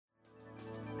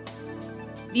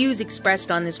Views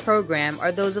expressed on this program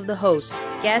are those of the hosts,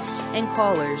 guests, and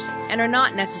callers, and are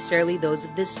not necessarily those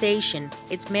of this station,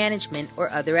 its management, or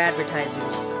other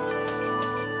advertisers.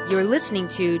 You're listening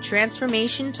to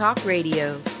Transformation Talk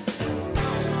Radio.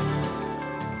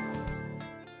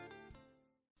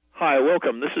 Hi,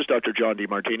 welcome. This is Dr. John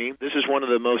DeMartini. This is one of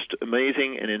the most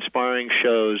amazing and inspiring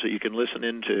shows that you can listen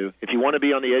into. If you want to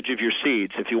be on the edge of your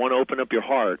seats, if you want to open up your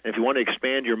heart, if you want to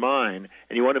expand your mind,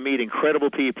 and you want to meet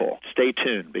incredible people, stay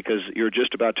tuned because you're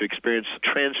just about to experience a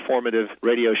transformative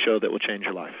radio show that will change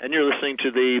your life. And you're listening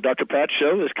to the Dr. Pat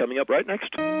Show that's coming up right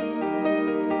next.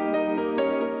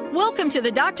 Welcome to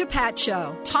the Dr. Pat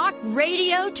Show. Talk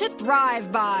radio to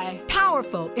thrive by.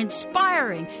 Powerful,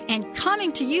 inspiring, and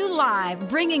coming to you live,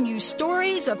 bringing you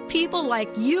stories of people like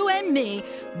you and me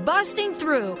busting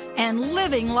through and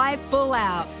living life full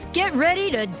out. Get ready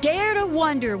to dare to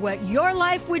wonder what your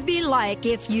life would be like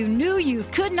if you knew you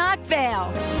could not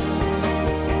fail.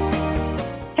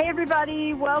 Hey,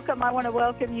 everybody. Welcome. I want to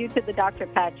welcome you to the Dr.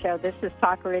 Pat Show. This is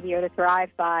Talk Radio to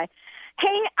Thrive By.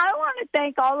 Hey, I want to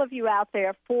thank all of you out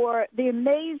there for the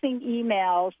amazing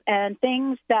emails and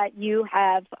things that you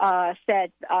have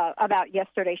said about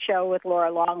yesterday's show with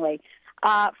Laura Longley.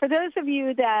 For those of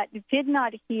you that did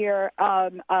not hear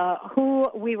who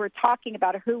we were talking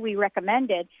about or who we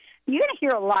recommended, you're going to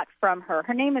hear a lot from her.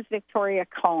 Her name is Victoria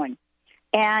Cohen,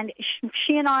 and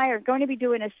she and I are going to be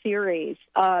doing a series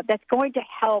that's going to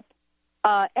help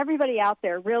everybody out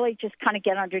there really just kind of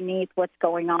get underneath what's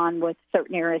going on with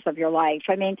certain areas of your life.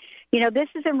 I mean, you know, this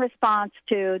is in response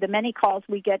to the many calls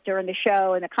we get during the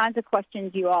show and the kinds of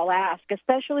questions you all ask,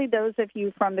 especially those of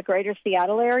you from the greater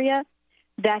Seattle area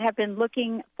that have been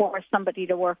looking for somebody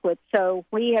to work with. So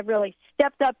we have really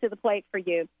stepped up to the plate for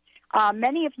you.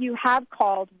 Many of you have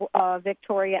called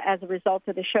Victoria as a result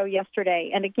of the show yesterday.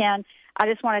 And again, I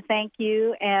just want to thank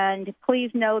you. And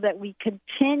please know that we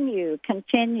continue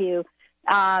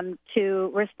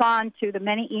to respond to the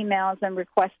many emails and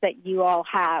requests that you all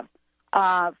have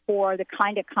for the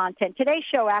kind of content. Today's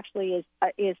show actually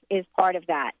is part of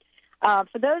that.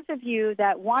 For those of you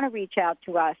that want to reach out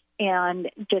to us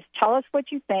and just tell us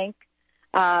what you think,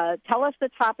 tell us the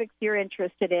topics you're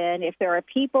interested in. If there are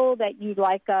people that you'd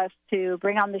like us to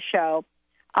bring on the show,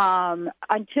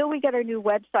 until we get our new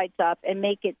websites up and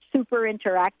make it super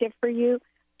interactive for you,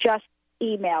 just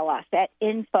email us at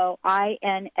info,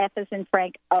 INF as in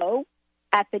Frank, O,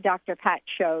 at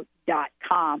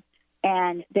thedrpatshow.com.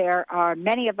 And there are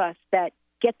many of us that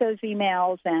get those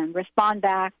emails and respond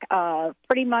back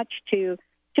pretty much to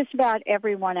just about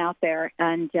everyone out there.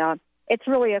 And it's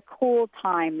really a cool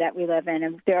time that we live in,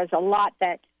 and there's a lot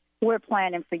that we're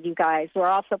planning for you guys. We're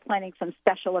also planning some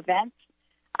special events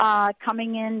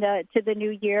coming in to the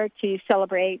new year to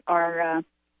celebrate our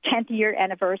 10th year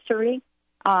anniversary.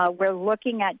 We're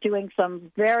looking at doing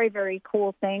some very, very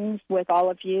cool things with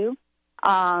all of you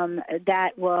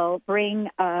that will bring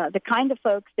the kind of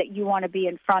folks that you want to be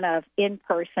in front of in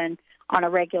person on a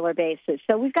regular basis.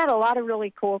 So we've got a lot of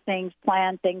really cool things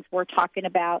planned, things we're talking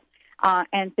about,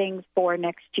 and things for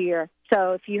next year.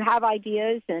 So if you have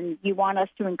ideas and you want us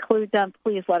to include them,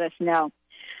 please let us know.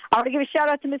 I want to give a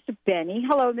shout-out to Mr. Benny.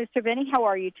 Hello, Mr. Benny. How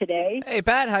are you today? Hey,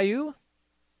 Pat. How are you?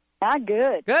 I'm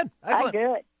good. Good. Excellent. I'm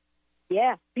good.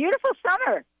 Yeah, beautiful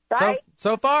summer, right?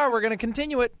 So far, we're going to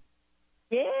continue it.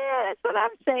 Yeah, that's what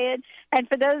I'm saying. And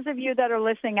for those of you that are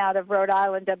listening out of Rhode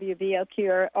Island,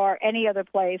 WBLQ, or any other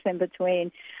place in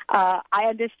between, I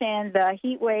understand the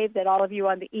heat wave that all of you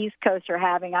on the East Coast are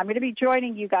having. I'm going to be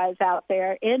joining you guys out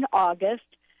there in August,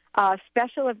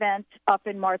 special event up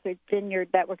in Martha's Vineyard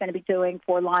that we're going to be doing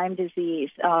for Lyme disease.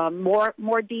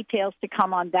 More details to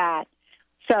come on that.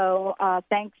 So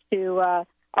thanks to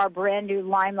our brand-new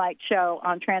Limelight show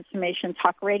on Transformation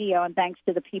Talk Radio, and thanks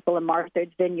to the people in Martha's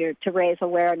Vineyard to raise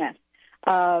awareness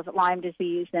of Lyme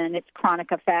disease and its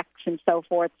chronic effects and so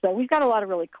forth. So we've got a lot of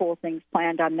really cool things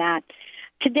planned on that.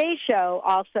 Today's show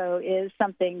also is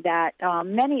something that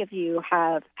many of you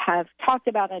have talked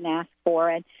about and asked for.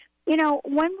 And, you know,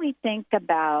 when we think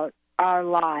about our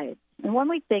lives and when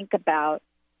we think about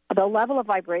the level of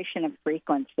vibration and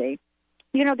frequency,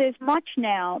 you know, there's much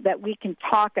now that we can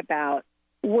talk about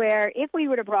where if we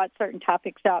would have brought certain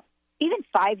topics up even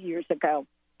 5 years ago,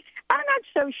 I'm not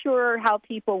so sure how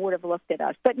people would have looked at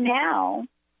us. But now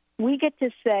we get to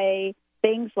say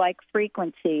things like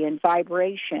frequency and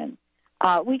vibration.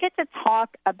 We get to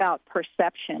talk about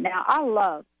perception. Now, I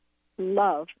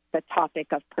love the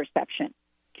topic of perception.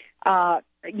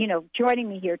 You know, joining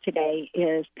me here today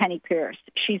is Penney Peirce.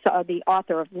 She's the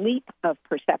author of Leap of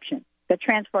Perception, The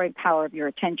Transforming Power of Your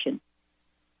Attention.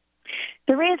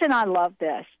 The reason I love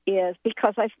this is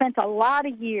because I spent a lot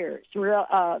of years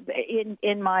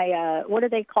in my, what do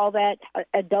they call that,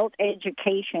 adult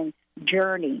education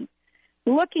journey,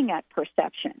 looking at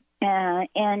perception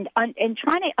and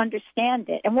trying to understand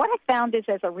it. And what I found is,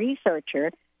 as a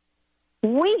researcher,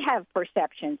 we have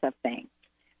perceptions of things.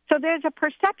 So there's a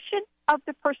perception of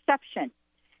the perception.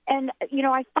 And,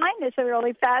 I find this a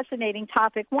really fascinating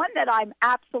topic, one that I'm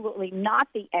absolutely not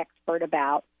the expert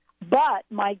about, but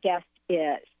my guest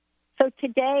is. So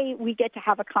today we get to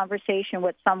have a conversation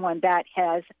with someone that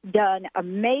has done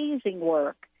amazing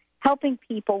work helping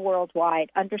people worldwide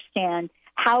understand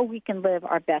how we can live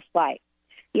our best life.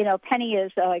 Penny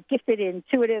is a gifted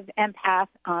intuitive empath.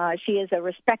 She is a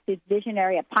respected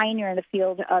visionary, a pioneer in the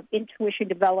field of intuition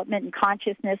development and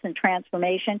consciousness and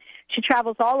transformation. She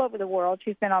travels all over the world.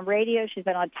 She's been on radio. She's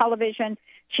been on television.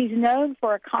 She's known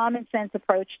for a common sense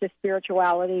approach to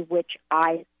spirituality, which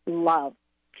I love.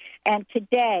 And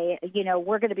today,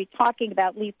 we're going to be talking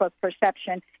about leap of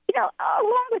perception,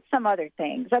 along with some other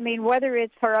things. I mean, whether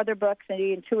it's her other books,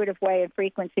 The Intuitive Way and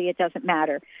Frequency, it doesn't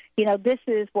matter. This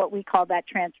is what we call that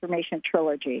transformation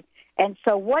trilogy. And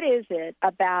so what is it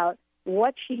about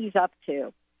what she's up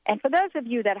to? And for those of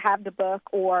you that have the book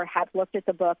or have looked at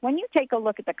the book, when you take a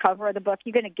look at the cover of the book,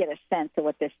 you're going to get a sense of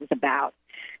what this is about.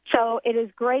 So it is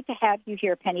great to have you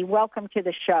here, Penny. Welcome to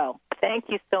the show. Thank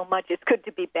you so much. It's good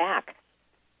to be back.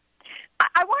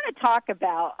 I want to talk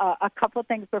about a couple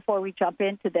things before we jump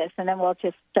into this, and then we'll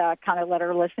just kind of let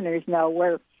our listeners know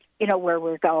where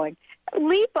we're going.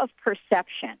 Leap of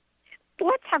perception.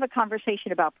 Let's have a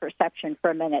conversation about perception for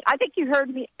a minute. I think you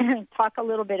heard me talk a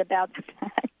little bit about the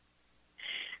fact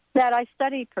that I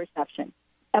studied perception.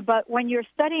 But when you're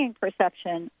studying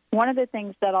perception, one of the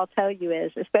things that I'll tell you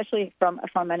is, especially from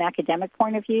an academic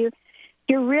point of view,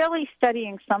 you're really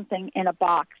studying something in a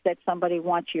box that somebody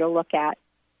wants you to look at.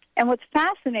 And what's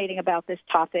fascinating about this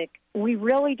topic, we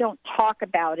really don't talk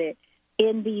about it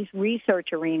in these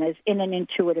research arenas in an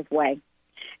intuitive way.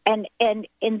 And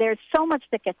there's so much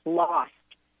that gets lost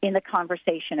in the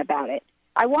conversation about it.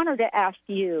 I wanted to ask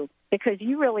you, because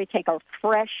you really take a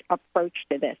fresh approach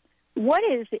to this, what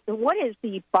is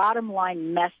the bottom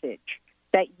line message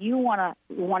that you want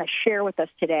to share with us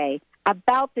today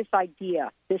about this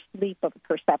idea, this leap of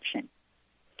perception?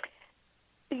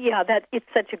 Yeah, it's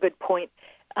such a good point.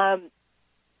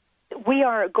 We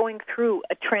are going through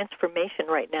a transformation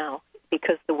right now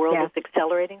because the world is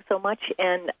accelerating so much,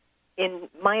 and in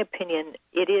my opinion,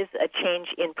 it is a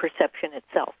change in perception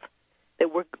itself.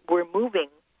 That we're moving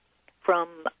from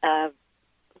a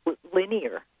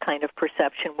linear kind of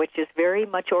perception, which is very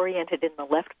much oriented in the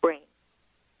left brain,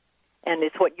 and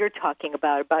it's what you're talking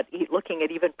about looking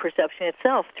at even perception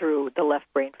itself through the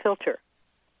left brain filter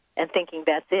and thinking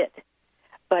that's it.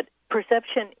 But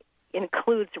perception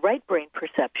includes right brain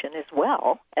perception as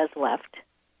well as left,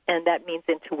 and that means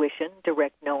intuition,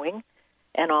 direct knowing,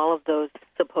 and all of those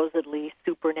supposedly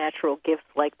supernatural gifts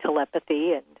like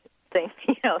telepathy and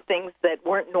things that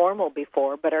weren't normal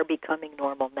before but are becoming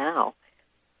normal now.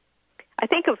 I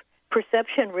think of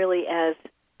perception really as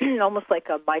almost like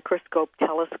a microscope,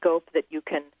 telescope that you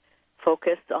can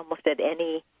focus almost at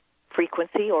any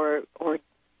frequency or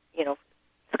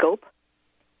scope,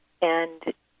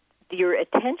 and your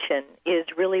attention is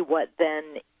really what then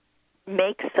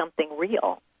makes something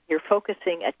real. You're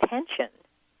focusing attention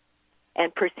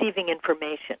and perceiving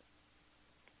information.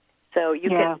 So you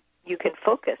can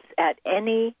focus at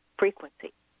any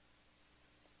frequency,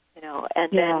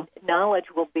 and then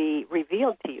knowledge will be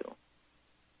revealed to you.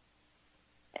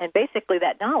 And basically,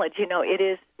 that knowledge, it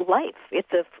is life.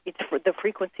 It's for the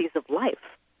frequencies of life,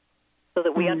 so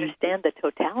that we understand the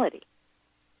totality.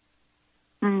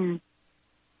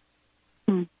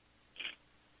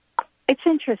 It's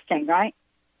interesting, right?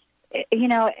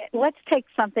 Let's take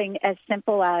something as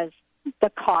simple as the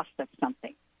cost of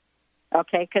something,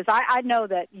 okay? Because I know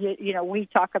that, we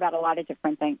talk about a lot of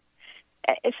different things.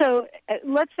 So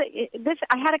let's say this.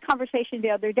 I had a conversation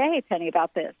the other day, Penny,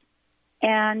 about this.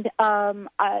 And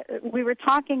we were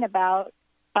talking about,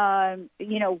 airfare,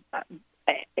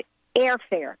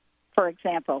 for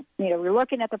example. We're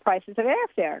looking at the prices of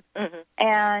airfare. Mm-hmm.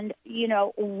 And,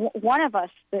 one of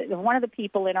the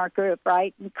people in our group,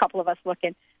 right, a couple of us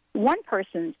looking, one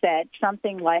person said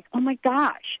something like, oh, my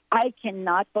gosh, I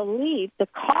cannot believe the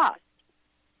cost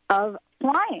of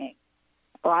flying,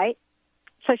 right?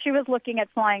 So she was looking at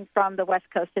flying from the West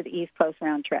Coast to the East Coast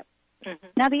round trip. Mm-hmm.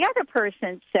 Now, the other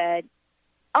person said,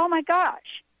 oh, my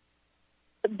gosh,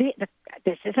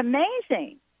 this is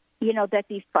amazing, that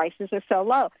these prices are so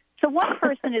low. So one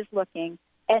person is looking,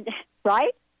 and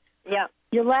right? Yeah.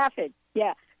 You're laughing.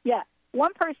 Yeah.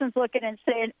 One person's looking and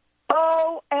saying,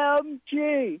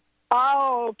 OMG.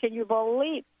 Oh, can you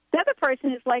believe? The other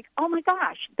person is like, oh, my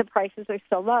gosh, the prices are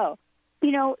so low.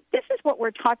 You know, this is what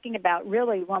we're talking about,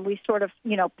 really, when we sort of,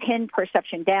 pin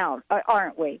perception down,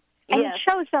 aren't we? And yes.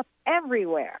 It shows up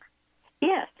everywhere.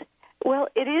 Yes. Well,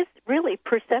 it is really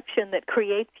perception that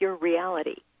creates your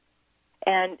reality.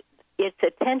 And it's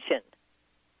attention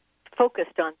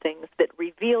focused on things that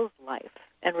reveals life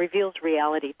and reveals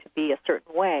reality to be a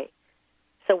certain way.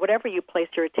 So whatever you place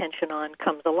your attention on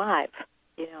comes alive,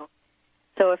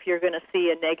 So if you're going to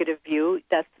see a negative view,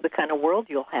 that's the kind of world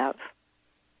you'll have,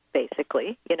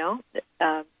 basically,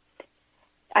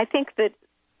 I think that,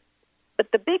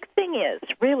 but the big thing is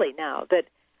really now that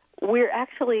we're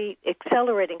actually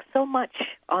accelerating so much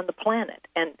on the planet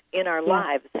and in our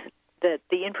lives that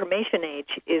the information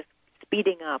age is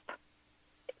speeding up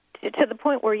to the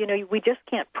point where, we just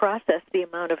can't process the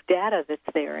amount of data that's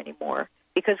there anymore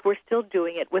because we're still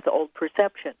doing it with old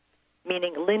perception,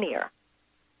 meaning linear,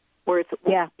 where it's,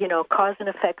 cause and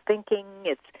effect thinking.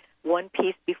 It's one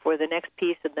piece before the next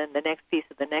piece and then the next piece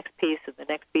and the next piece and the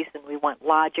next piece, and we want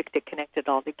logic to connect it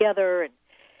all together and,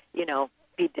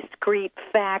 be discrete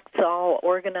facts all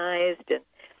organized. And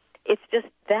it's just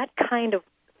that kind of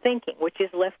thinking, which is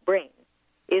left brain,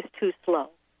 is too slow.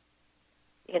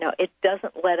 It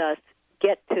doesn't let us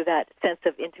get to that sense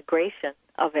of integration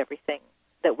of everything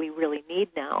that we really need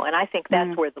now. And I think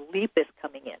that's where the leap is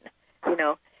coming in,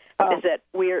 is that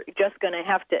we're just going to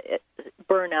have to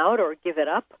burn out or give it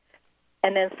up.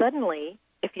 And then suddenly,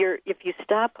 if you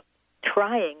stop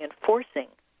trying and forcing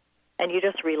and you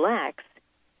just relax,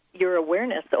 your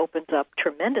awareness opens up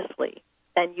tremendously,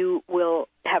 and you will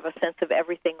have a sense of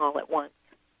everything all at once,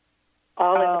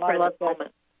 all in the present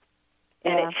moment.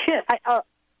 And it shifts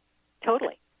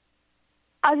totally.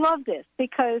 I love this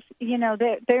because,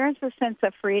 there is a sense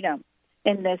of freedom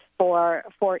in this for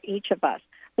each of us.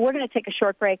 We're going to take a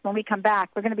short break. When we come back,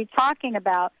 we're going to be talking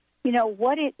about,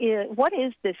 what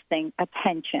is this thing,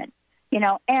 attention,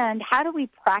 and how do we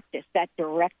practice that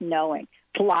direct knowing?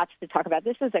 Lots to talk about.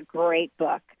 This is a great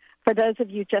book. For those of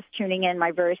you just tuning in,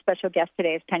 my very special guest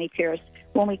today is Penney Peirce.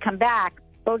 When we come back,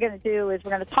 what we're going to do is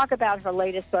we're going to talk about her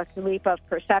latest book, The Leap of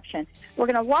Perception. We're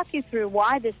going to walk you through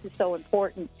why this is so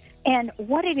important and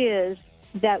what it is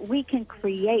that we can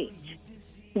create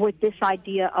with this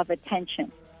idea of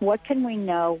attention. What can we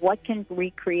know? What can we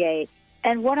create?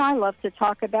 And what I love to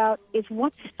talk about is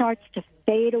what starts to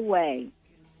fade away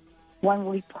when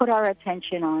we put our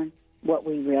attention on what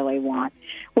we really want.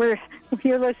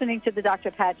 You're listening to the Dr.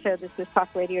 Pat Show. This is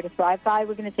Talk Radio to Thrive By.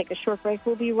 We're going to take a short break.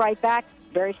 We'll be right back.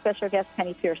 Very special guest,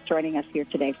 Penney Peirce, joining us here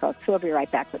today, folks. We'll be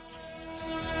right back with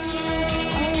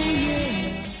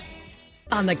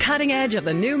On the cutting edge of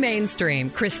the new mainstream,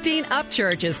 Christine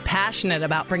Upchurch is passionate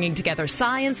about bringing together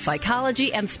science,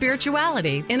 psychology, and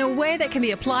spirituality in a way that can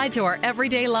be applied to our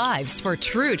everyday lives for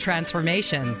true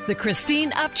transformation. The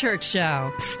Christine Upchurch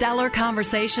Show, stellar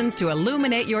conversations to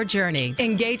illuminate your journey,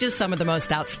 engages some of the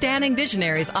most outstanding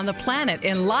visionaries on the planet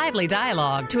in lively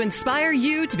dialogue to inspire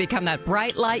you to become that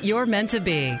bright light you're meant to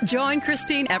be. Join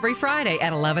Christine every Friday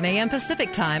at 11 a.m.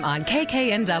 Pacific Time on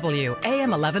KKNW,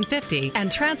 AM 1150, and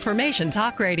Transformation Talk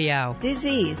Radio.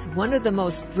 Disease, one of the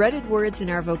most dreaded words in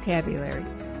our vocabulary.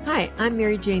 Hi, I'm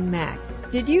Mary Jane Mack.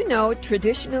 Did you know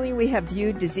traditionally we have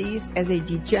viewed disease as a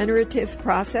degenerative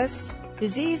process?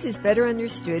 Disease is better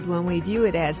understood when we view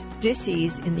it as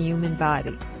dis-ease in the human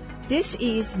body.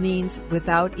 Dis-ease means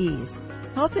without ease.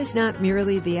 Health is not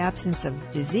merely the absence of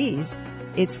disease,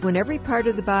 it's when every part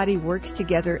of the body works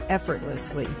together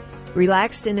effortlessly,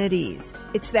 relaxed and at ease.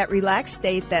 It's that relaxed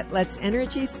state that lets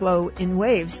energy flow in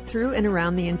waves through and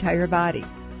around the entire body.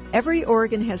 Every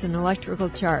organ has an electrical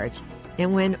charge,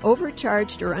 and when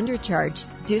overcharged or undercharged,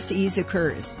 dis-ease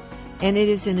occurs. And it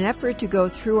is an effort to go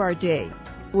through our day.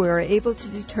 We are able to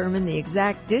determine the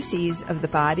exact dis-ease of the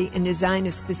body and design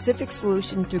a specific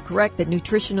solution to correct the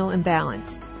nutritional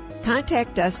imbalance.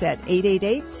 Contact us at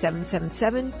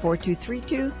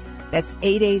 888-777-4232. That's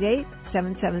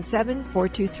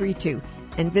 888-777-4232.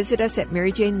 And visit us at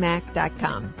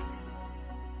maryjanemack.com.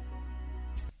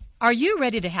 Are you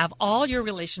ready to have all your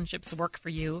relationships work for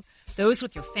you? Those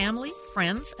with your family,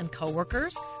 friends, and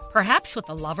coworkers? Perhaps with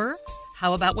a lover?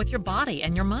 How about with your body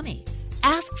and your money?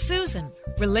 Ask Susan.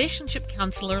 Relationship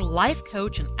counselor, life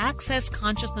coach, and access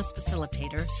consciousness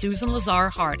facilitator Susan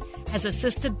Lazar-Hart has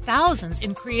assisted thousands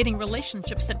in creating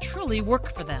relationships that truly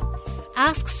work for them.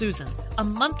 Ask Susan, a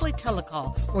monthly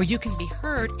telecall where you can be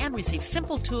heard and receive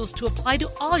simple tools to apply to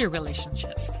all your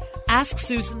relationships.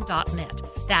 AskSusan.net.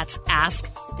 That's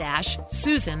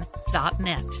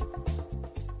ask-susan.net.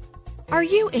 Are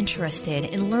you interested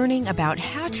in learning about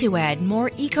how to add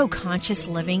more eco-conscious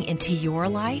living into your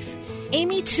life?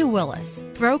 Amy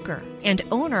Tuwillis, broker and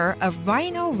owner of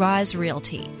Rhino Roz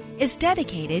Realty, is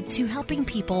dedicated to helping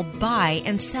people buy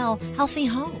and sell healthy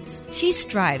homes. She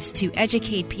strives to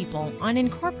educate people on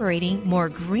incorporating more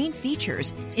green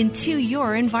features into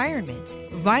your environment.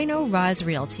 Rhino Roz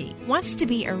Realty wants to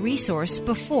be a resource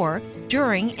before,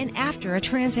 during, and after a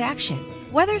transaction.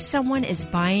 Whether someone is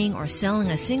buying or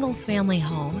selling a single-family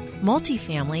home,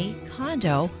 multifamily,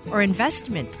 condo, or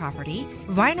investment property,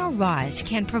 Rhino Roz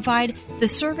can provide the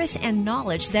service and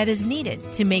knowledge that is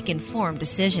needed to make informed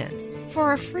decisions.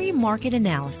 For a free market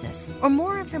analysis or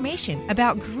more information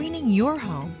about greening your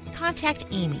home, contact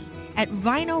Amy at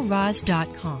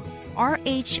rhinoroz.com,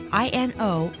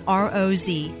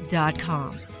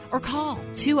 RHINOROZ.com, or call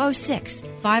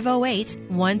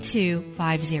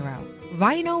 206-508-1250.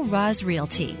 Rhino Roz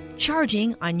Realty,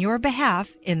 charging on your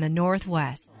behalf in the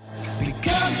Northwest.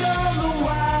 Because of the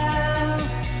wild,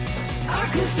 I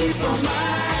can see for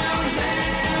miles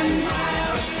and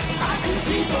miles. I can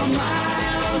see for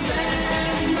miles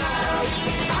and miles.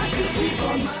 I can see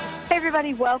for miles. Hey,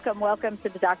 everybody, welcome to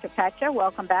the Dr. Pat Show.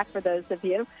 Welcome back for those of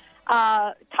you.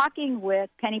 Talking with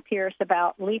Penney Peirce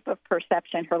about Leap of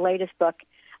Perception, her latest book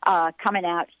coming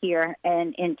out here,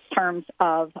 and in terms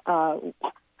of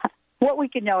what we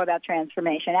can know about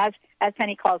transformation, as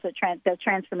Penney calls it, the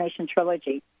Transformation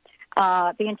Trilogy.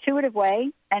 The Intuitive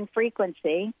Way and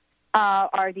Frequency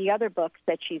are the other books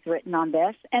that she's written on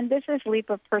this, and this is Leap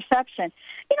of Perception.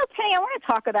 You know, Penny, I want to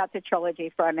talk about the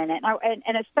trilogy for a minute,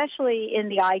 and especially in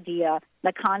the idea,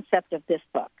 the concept of this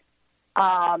book.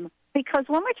 Because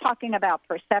when we're talking about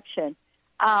perception,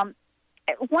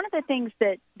 one of the things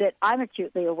that I'm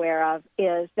acutely aware of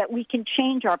is that we can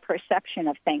change our perception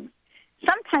of things.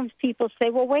 Sometimes people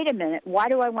say, well, wait a minute, why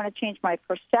do I want to change my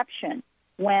perception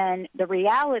when the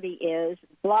reality is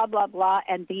blah, blah, blah,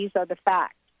 and these are the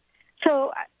facts?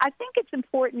 So I think it's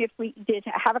important if we did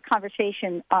have a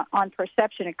conversation on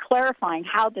perception and clarifying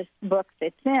how this book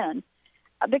fits in,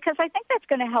 because I think that's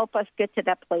going to help us get to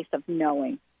that place of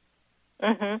knowing.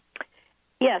 Mm-hmm.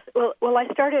 Yes. Well, I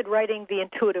started writing The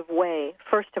Intuitive Way,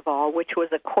 first of all, which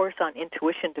was a course on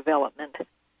intuition development.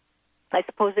 I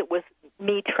suppose it was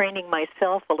me training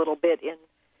myself a little bit in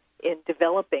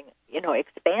developing,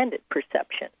 expanded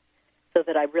perception so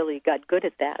that I really got good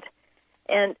at that.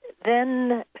 And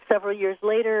then several years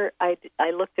later, I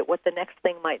looked at what the next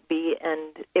thing might be,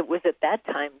 and it was at that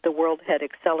time the world had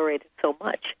accelerated so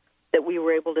much that we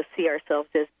were able to see ourselves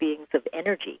as beings of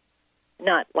energy,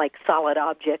 not like solid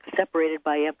objects separated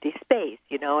by empty space,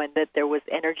 and that there was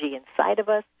energy inside of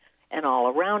us and all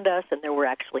around us, and there were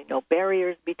actually no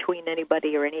barriers between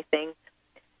anybody or anything,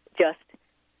 just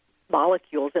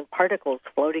molecules and particles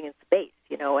floating in space,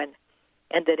 and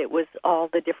that it was all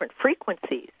the different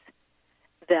frequencies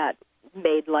that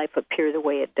made life appear the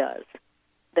way it does,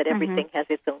 that everything has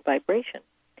its own vibration.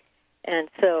 And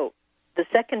so the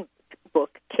second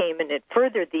book came, and it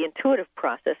furthered the intuitive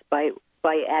process by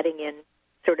adding in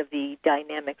sort of the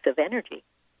dynamics of energy.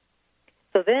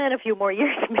 So then a few more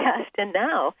years passed, and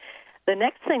now the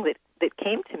next thing that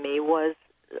came to me was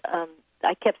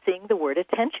I kept seeing the word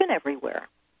attention everywhere.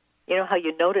 You know how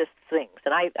you notice things,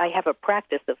 and I have a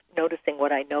practice of noticing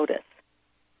what I notice,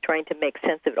 trying to make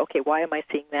sense of it. Okay, why am I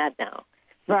seeing that now?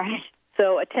 Right.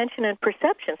 So attention and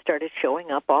perception started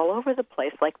showing up all over the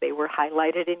place like they were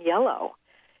highlighted in yellow,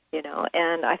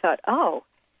 and I thought, oh,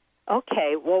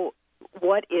 okay, well,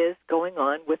 what is going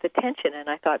on with attention? And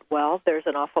I thought, well, there's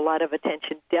an awful lot of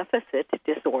attention deficit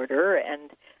disorder,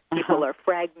 and people are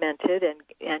fragmented, and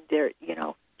they're,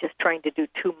 just trying to do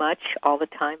too much all the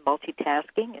time,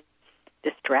 multitasking and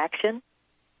distraction.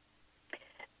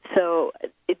 So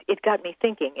it got me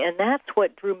thinking, and that's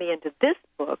what drew me into this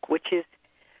book, which is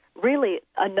really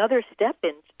another step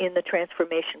in the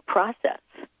transformation process.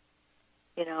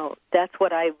 That's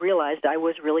what I realized I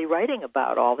was really writing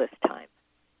about all this time,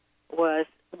 was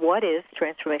what is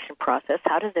transformation process?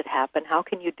 How does it happen? How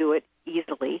can you do it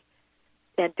easily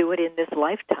and do it in this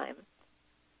lifetime?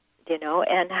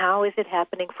 And how is it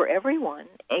happening for everyone,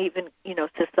 even,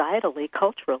 societally,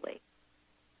 culturally?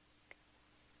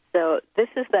 So this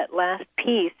is that last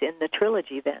piece in the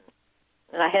trilogy then.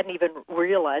 And I hadn't even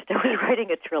realized I was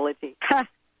writing a trilogy.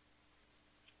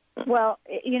 Well,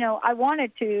 I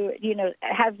wanted to,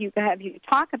 have you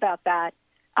talk about that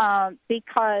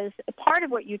because part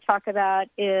of what you talk about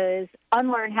is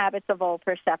unlearn habits of old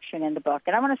perception in the book.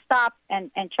 And I want to stop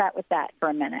and chat with that for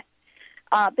a minute.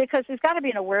 Because there's got to be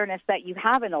an awareness that you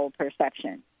have an old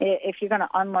perception if you're going to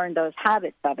unlearn those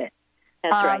habits of it.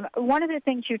 That's right. One of the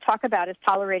things you talk about is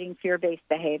tolerating fear-based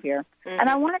behavior. And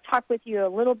I want to talk with you a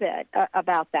little bit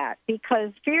about that,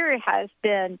 because fear has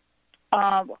been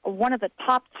one of the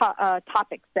top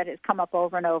topics that has come up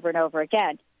over and over and over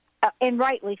again, and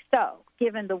rightly so,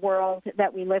 given the world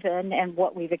that we live in and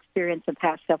what we've experienced the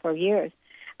past several years.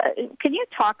 Can you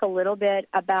talk a little bit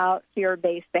about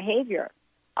fear-based behavior?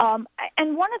 And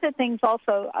one of the things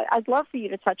also I'd love for you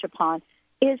to touch upon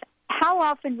is how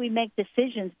often we make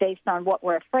decisions based on what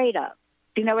we're afraid of.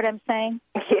 Do you know what I'm saying?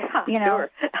 Yeah, sure.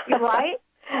 Right?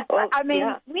 Well, I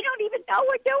mean, we don't even know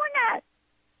we're doing that.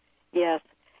 Yes.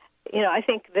 I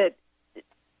think that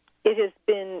it has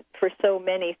been for so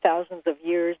many thousands of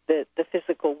years that the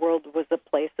physical world was a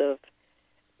place of,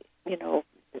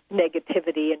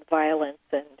 negativity and violence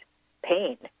and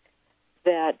pain,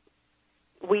 that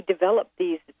we developed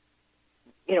these,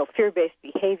 fear-based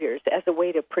behaviors as a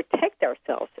way to protect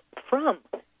ourselves from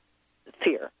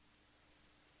fear.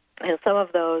 And some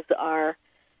of those are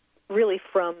really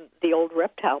from the old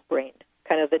reptile brain,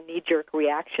 kind of the knee-jerk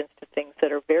reactions to things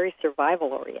that are very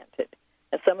survival-oriented.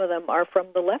 And some of them are from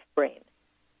the left brain,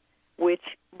 which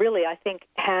really, I think,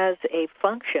 has a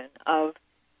function of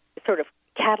sort of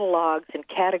catalogs and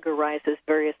categorizes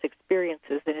various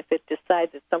experiences. And if it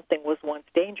decides that something was once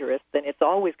dangerous, then it's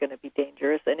always going to be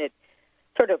dangerous. And it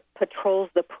sort of patrols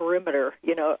the perimeter,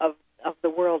 of the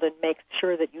world and makes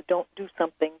sure that you don't do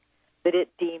something that it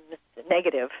deems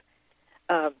negative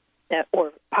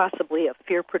or possibly a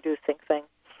fear-producing thing.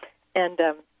 And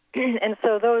and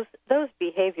so those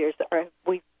behaviors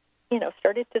we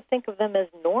started to think of them as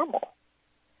normal,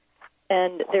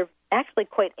 and they're actually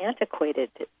quite antiquated,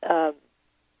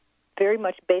 very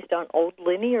much based on old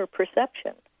linear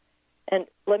perception. And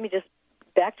let me just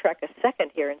backtrack a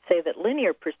second here and say that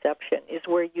linear perception is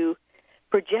where you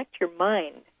project your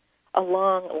mind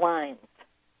along lines,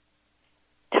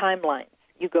 timelines.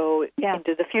 You go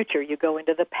into the future, you go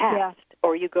into the past,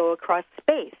 or you go across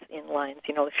space in lines,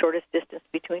 the shortest distance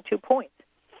between 2 points.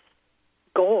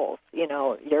 Goals,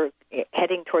 you're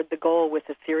heading toward the goal with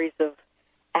a series of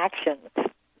actions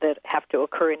that have to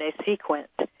occur in a sequence,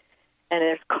 and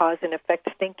there's cause and effect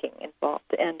thinking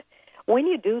involved. And when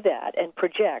you do that and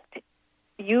project,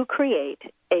 you create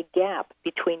a gap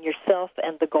between yourself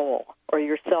and the goal, or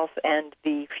yourself and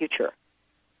the future.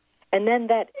 And then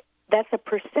that's a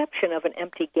perception of an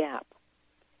empty gap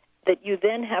that you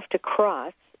then have to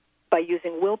cross by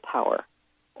using willpower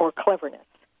or cleverness.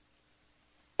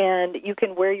 And you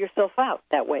can wear yourself out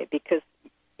that way because,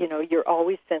 you're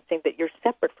always sensing that you're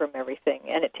separate from everything,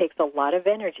 and it takes a lot of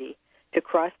energy to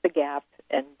cross the gap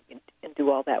and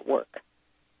do all that work.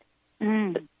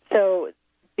 So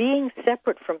being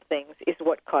separate from things is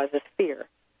what causes fear,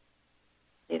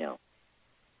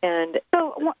 And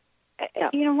so,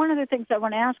 one of the things I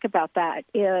want to ask about that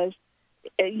is,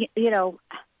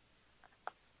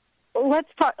 let's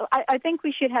talk. I think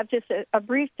we should have just a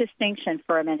brief distinction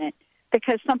for a minute,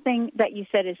 because something that you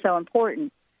said is so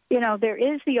important. There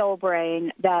is the old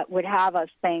brain that would have us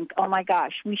think, oh, my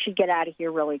gosh, we should get out of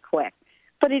here really quick.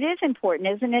 But it is important,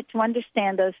 isn't it, to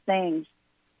understand those things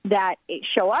that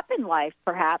show up in life,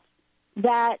 perhaps,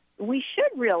 that we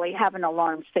should really have an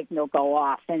alarm signal go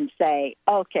off and say,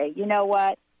 okay, you know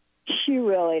what? You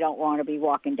really don't want to be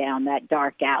walking down that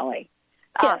dark alley.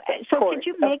 So could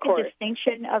you make a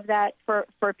distinction of that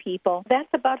for people?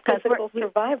 That's about physical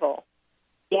survival.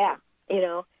 Yeah.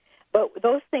 But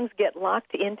those things get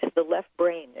locked into the left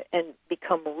brain and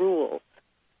become rules,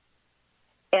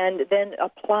 and then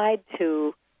applied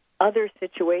to other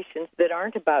situations that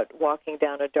aren't about walking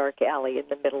down a dark alley in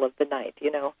the middle of the night,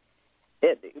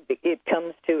 It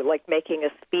comes to like making a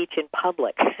speech in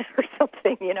public or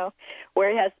something, where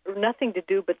it has nothing to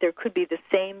do, but there could be the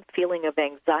same feeling of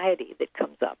anxiety that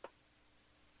comes up.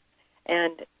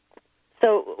 And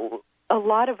so a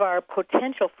lot of our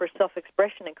potential for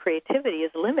self-expression and creativity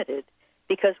is limited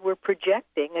because we're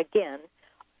projecting, again,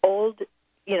 old,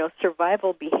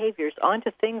 survival behaviors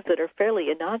onto things that are fairly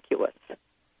innocuous.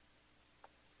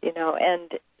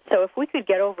 And so if we could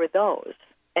get over those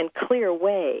and clear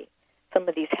away some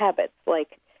of these habits,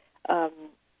 like,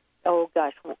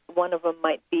 one of them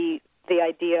might be the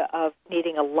idea of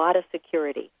needing a lot of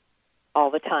security all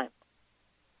the time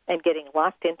and getting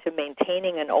locked into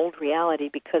maintaining an old reality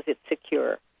because it's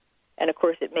secure. And, of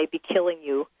course, it may be killing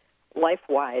you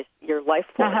life-wise, your life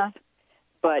force,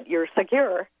 but you're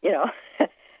secure,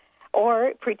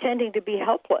 or pretending to be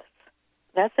helpless.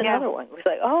 That's another one. It's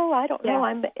like, oh, I don't know.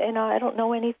 I don't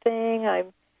know anything.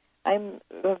 I'm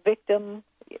a victim,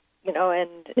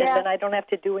 and then I don't have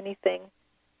to do anything.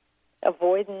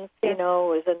 Avoidance,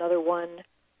 is another one.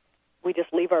 We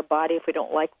just leave our body if we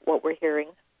don't like what we're hearing.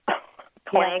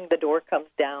 clang, the door comes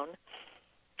down.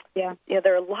 Yeah.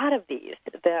 There are a lot of these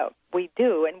that we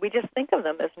do, and we just think of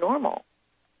them as normal.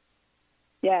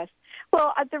 Yes.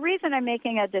 Well, the reason I'm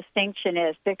making a distinction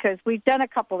is because we've done a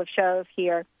couple of shows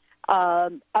here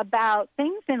about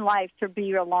things in life to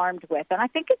be alarmed with. And I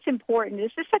think it's important.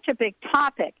 This is such a big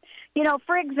topic.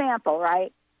 For example,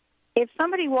 right, if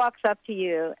somebody walks up to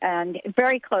you and a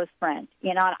very close friend,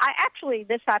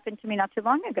 this happened to me not too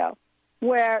long ago,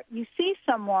 where you see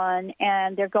someone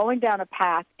and they're going down a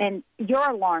path and your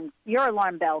alarm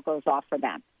bell goes off for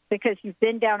them because you've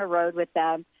been down a road with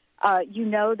them. You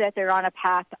know that they're on a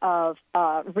path of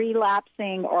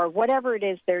relapsing or whatever it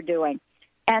is they're doing.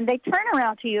 And they turn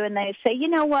around to you and they say, you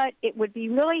know what, it would be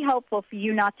really helpful for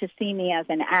you not to see me as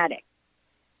an addict.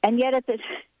 And yet at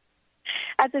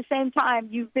the same time,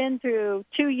 you've been through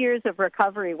 2 years of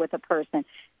recovery with a person.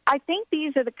 I think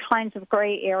these are the kinds of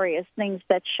gray areas, things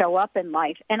that show up in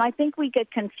life. And I think we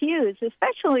get confused,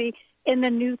 especially in the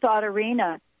New Thought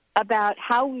arena, about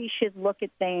how we should look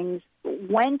at things,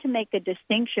 when to make a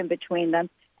distinction between them,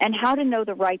 and how to know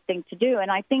the right thing to do. And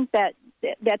I think that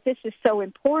this is so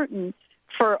important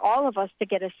for all of us to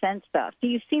get a sense of. Do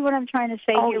you see what I'm trying to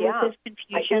say here with this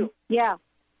confusion? I do. Yeah.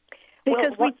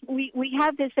 Because we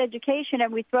have this education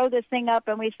and we throw this thing up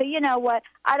and we say, you know what,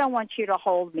 I don't want you to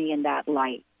hold me in that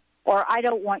light, or I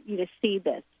don't want you to see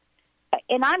this.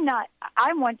 And I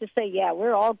want to say, yeah,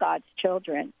 we're all God's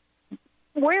children.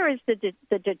 Where is the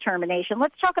determination?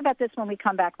 Let's talk about this when we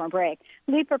come back from break.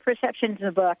 Leap of Perception is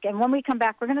a book, and when we come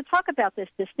back, we're going to talk about this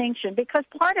distinction, because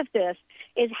part of this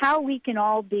is how we can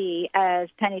all be, as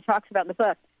Penny talks about in the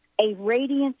book, a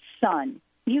radiant sun.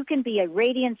 You can be a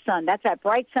radiant sun. That's that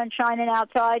bright sun shining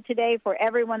outside today for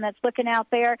everyone that's looking out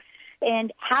there,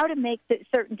 and how to make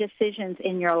certain decisions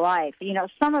in your life.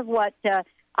 Some of what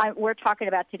we're talking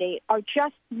about today are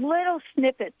just little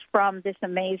snippets from this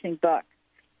amazing book.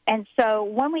 And so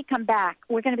when we come back,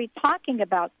 we're going to be talking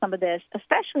about some of this,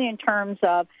 especially in terms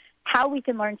of how we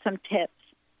can learn some tips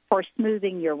for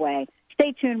smoothing your way.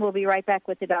 Stay tuned. We'll be right back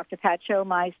with the Dr. Pat Show.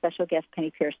 My special guest, Penney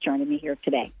Peirce, joining me here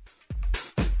today.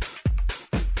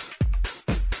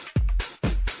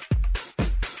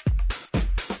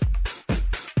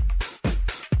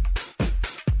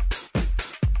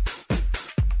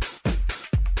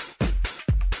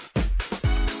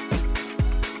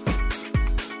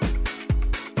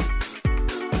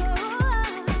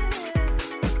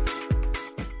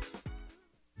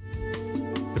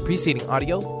 Preceding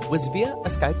audio was via a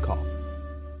Skype call.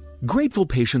 Grateful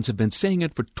patients have been saying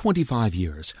it for 25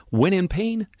 years. When in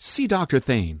pain, see Dr.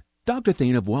 Thane. Dr.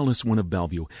 Thane of Wellness One of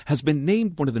Bellevue has been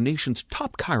named one of the nation's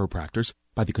top chiropractors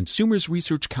by the Consumers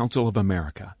Research Council of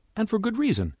America, and for good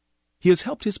reason. He has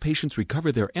helped his patients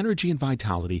recover their energy and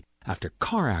vitality after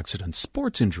car accidents,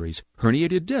 sports injuries,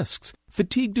 herniated discs,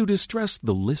 fatigue due to stress,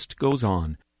 the list goes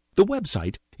on. The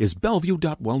website is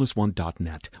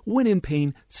bellevue.wellness1.net. When in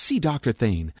pain, see Dr.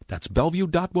 Thane. That's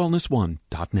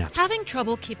bellevue.wellness1.net. Having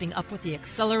trouble keeping up with the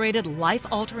accelerated,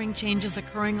 life-altering changes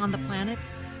occurring on the planet?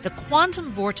 The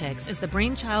quantum vortex is the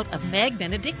brainchild of Meg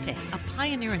Benedicte, a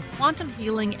pioneer in quantum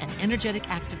healing and energetic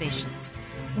activations.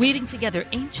 Weaving together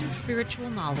ancient spiritual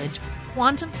knowledge,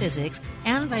 quantum physics,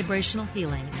 and vibrational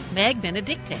healing, Meg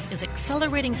Benedicte is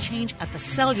accelerating change at the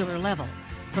cellular level.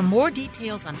 For more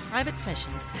details on private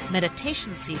sessions,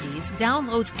 meditation CDs,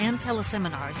 downloads, and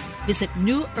teleseminars, visit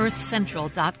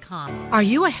newearthcentral.com. Are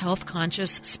you a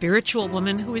health-conscious, spiritual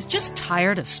woman who is just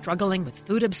tired of struggling with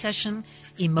food obsession,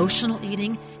 emotional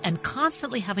eating, and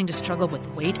constantly having to struggle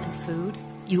with weight and food?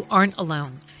 You aren't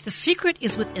alone. The secret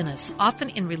is within us, often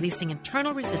in releasing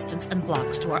internal resistance and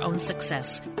blocks to our own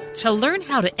success. To learn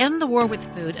how to end the war with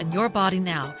food and your body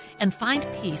now and find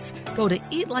peace, go to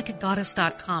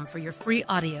eatlikeagoddess.com for your free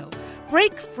audio.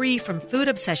 Break free from food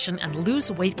obsession and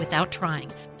lose weight without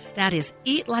trying. That is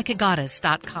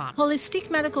eatlikeagoddess.com.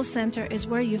 Holistic Medical Center is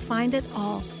where you find it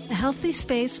all. A healthy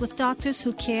space with doctors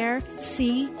who care,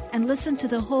 see, and listen to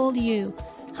the whole you.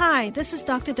 Hi, this is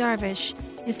Dr. Darvish.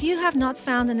 If you have not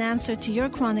found an answer to your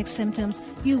chronic symptoms,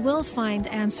 you will find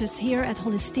answers here at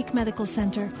Holistic Medical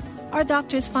Center. Our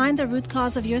doctors find the root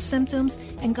cause of your symptoms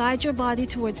and guide your body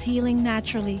towards healing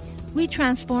naturally. We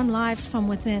transform lives from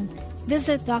within.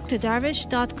 Visit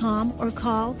drdarvish.com or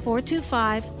call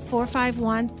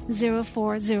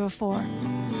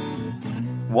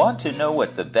 425-451-0404. Want to know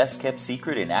what the best-kept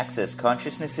secret in Access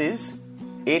Consciousness is?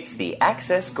 It's the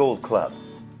Access Gold Club.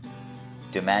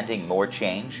 Demanding more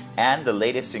change and the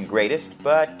latest and greatest,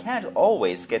 but can't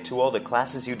always get to all the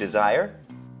classes you desire?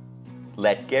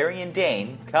 Let Gary and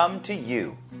Dane come to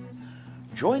you.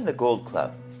 Join the Gold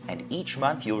Club, and each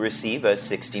month you'll receive a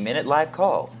 60-minute live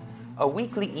call, a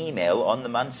weekly email on the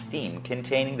month's theme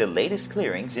containing the latest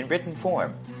clearings in written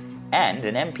form, and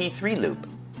an MP3 loop.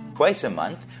 Twice a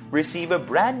month, receive a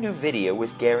brand new video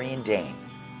with Gary and Dane.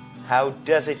 How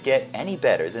does it get any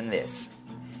better than this?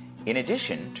 In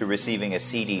addition to receiving a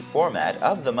CD format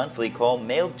of the monthly call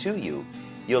mailed to you,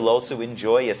 you'll also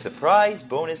enjoy a surprise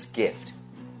bonus gift.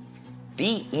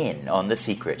 Be in on the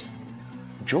secret.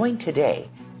 Join today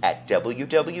at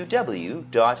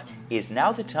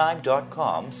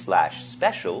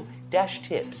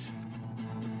www.isnowthetime.com/special-tips.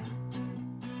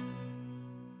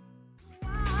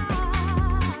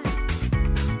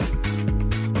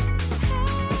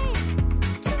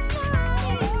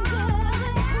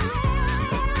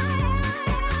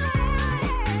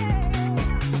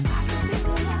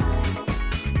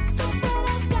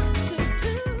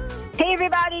 Hey,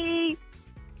 everybody.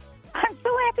 I'm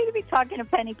so happy to be talking to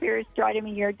Penney Peirce joining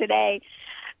me here today.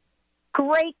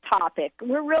 Great topic.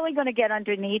 We're really going to get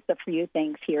underneath a few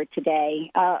things here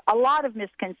today. A lot of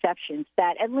misconceptions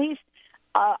that at least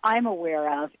I'm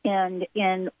aware of in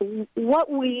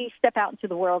what we step out into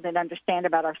the world and understand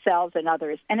about ourselves and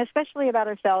others, and especially about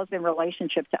ourselves in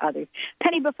relationship to others.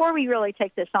 Penny, before we really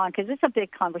take this on, because it's a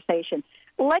big conversation,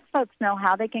 let folks know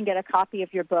how they can get a copy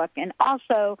of your book, and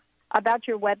also about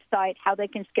your website, how they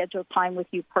can schedule time with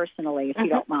you personally, if you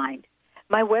don't mind.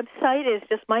 My website is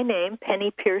just my name,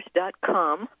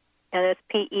 pennypeirce.com, and it's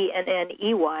Penney, and then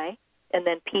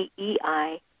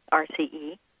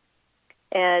Peirsce.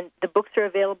 And the books are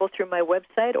available through my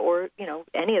website or,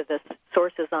 any of the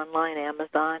sources online,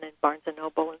 Amazon and Barnes &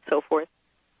 Noble and so forth.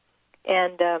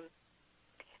 And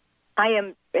I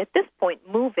am, at this point,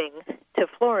 moving to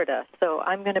Florida, so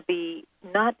I'm going to be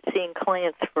not seeing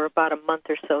clients for about a month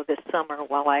or so this summer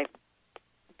while I'm,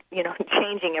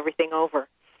 changing everything over.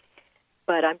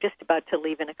 But I'm just about to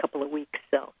leave in a couple of weeks,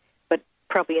 but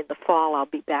probably in the fall I'll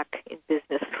be back in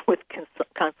business with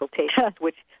consultations,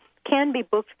 which can be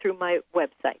booked through my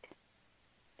website.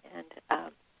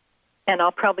 And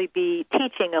I'll probably be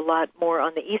teaching a lot more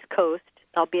on the East Coast.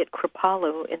 I'll be at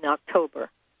Kripalu in October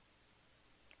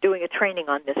doing a training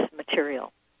on this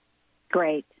material.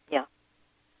 Great. Yeah.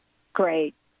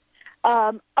 Great.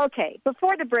 Okay,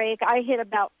 before the break, I hit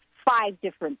about 5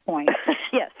 different points.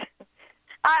 Yes.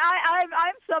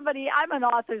 I'm an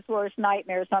author's worst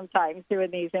nightmare sometimes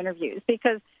doing these interviews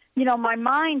because, my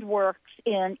mind works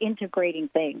in integrating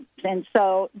things. And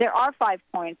so there are 5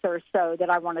 points or so that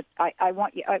I want to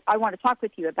talk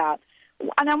with you about.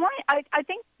 And I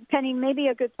think, Penny, maybe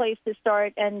a good place to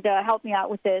start and help me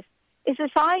out with this is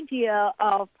this idea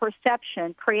of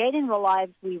perception, creating the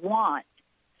lives we want,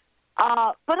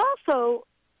 but also,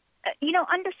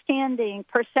 understanding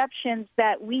perceptions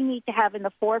that we need to have in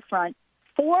the forefront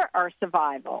for our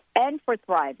survival and for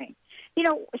thriving.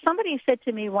 Somebody said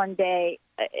to me one day,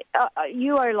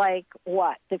 you are like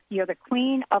what? You're the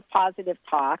queen of positive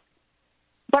talk,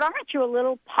 but aren't you a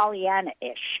little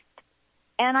Pollyanna-ish?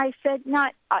 And I said,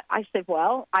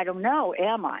 well, I don't know,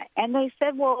 am I? And they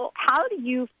said, well, how do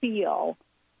you feel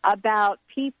about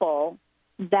people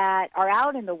that are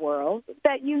out in the world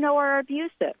that are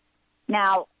abusive?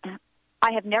 Now,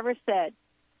 I have never said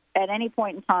at any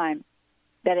point in time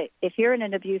that if you're in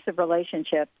an abusive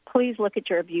relationship, please look at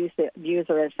your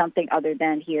abuser as something other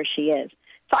than he or she is.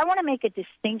 So I want to make a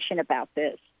distinction about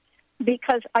this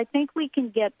because I think we can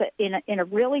get in a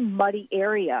really muddy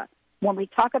area when we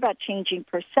talk about changing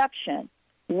perception,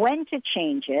 when to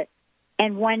change it,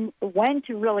 and when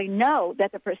to really know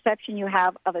that the perception you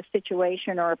have of a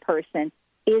situation or a person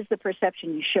is the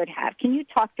perception you should have. Can you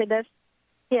talk to this?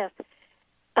 Yes.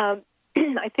 I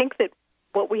think that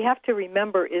what we have to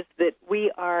remember is that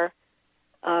we are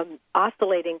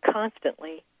oscillating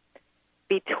constantly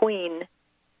between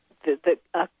the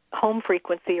home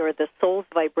frequency or the soul's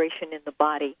vibration in the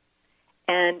body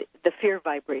and the fear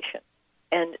vibration.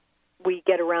 And we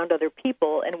get around other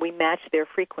people and we match their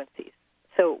frequencies.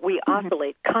 So we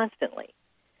oscillate constantly.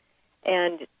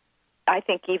 And I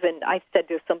think I said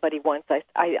to somebody once,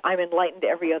 I'm enlightened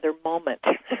every other moment,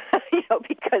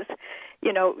 because,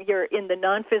 you're in the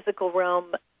non-physical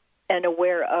realm and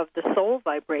aware of the soul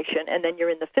vibration, and then you're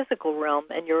in the physical realm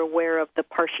and you're aware of the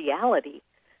partiality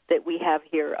that we have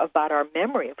here about our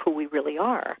memory of who we really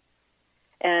are.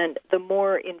 And the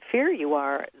more in fear you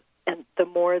are, and the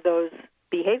more those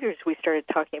behaviors we started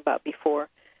talking about before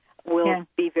will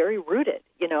be very rooted,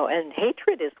 and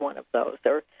hatred is one of those,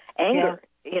 or anger,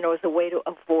 is a way to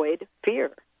avoid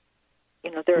fear.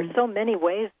 There are so many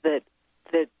ways that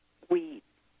we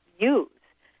use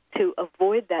to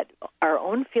avoid that, our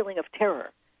own feeling of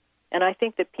terror. And I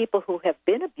think that people who have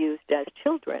been abused as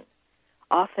children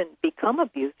often become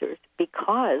abusers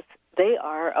because They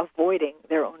are avoiding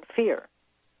their own fear.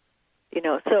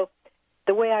 So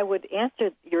the way I would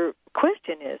answer your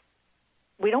question is,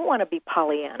 we don't want to be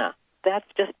Pollyanna. That's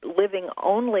just living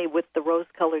only with the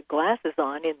rose-colored glasses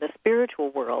on in the spiritual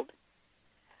world.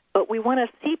 But we want to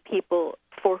see people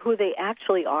for who they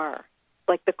actually are.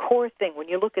 Like the core thing, when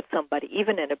you look at somebody,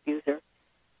 even an abuser,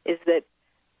 is that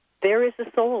there is a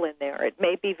soul in there. It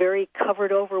may be very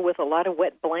covered over with a lot of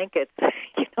wet blankets,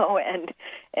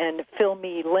 and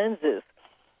filmy lenses,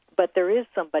 but there is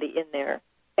somebody in there.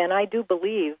 And I do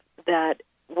believe that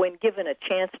when given a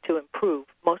chance to improve,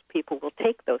 most people will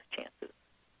take those chances.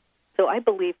 So I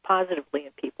believe positively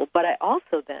in people, but I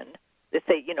also then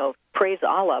say, praise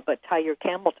Allah, but tie your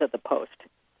camel to the post.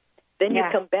 Then you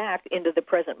come back into the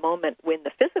present moment in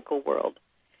the physical world,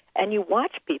 and you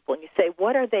watch people and you say,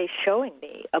 what are they showing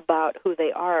me about who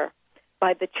they are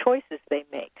by the choices they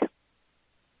make?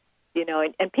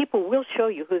 And people will show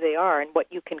you who they are and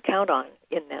what you can count on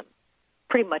in them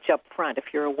pretty much up front if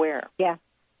you're aware. Yeah,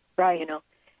 right.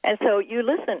 And so you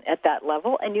listen at that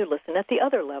level and you listen at the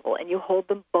other level, and you hold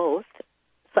them both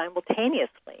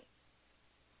simultaneously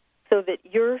so that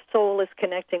your soul is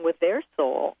connecting with their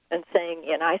soul and saying,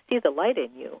 and I see the light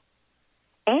in you,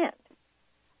 and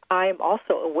I'm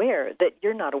also aware that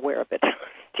you're not aware of it,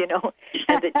 and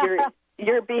that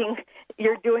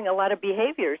you're doing a lot of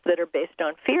behaviors that are based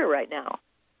on fear right now.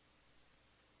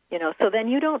 So then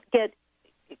you don't get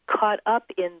caught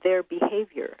up in their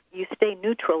behavior. You stay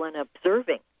neutral and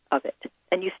observing of it,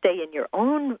 and you stay in your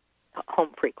own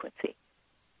home frequency.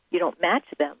 You don't match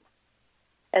them,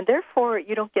 and therefore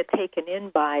you don't get taken in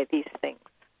by these things.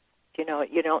 You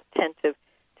don't tend to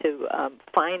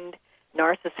find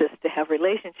narcissists to have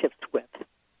relationships with.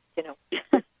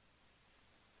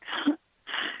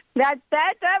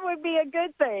 That would be a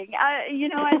good thing.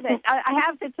 I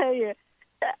have to tell you,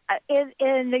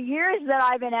 in the years that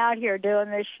I've been out here doing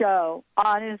this show,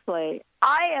 honestly,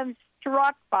 I am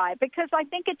struck by, because I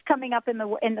think it's coming up in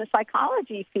the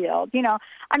psychology field. This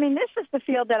is the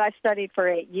field that I studied for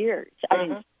 8 years.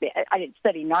 Mm-hmm. I didn't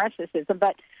study narcissism,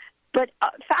 but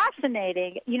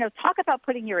fascinating. Talk about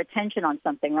putting your attention on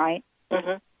something, right?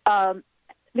 Mm-hmm.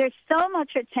 There's so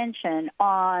much attention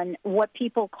on what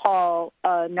people call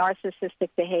narcissistic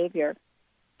behavior.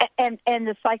 And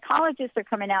the psychologists are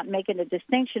coming out and making a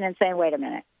distinction and saying, wait a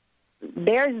minute,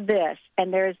 there's this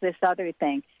and there's this other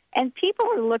thing. And people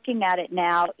are looking at it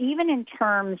now, even in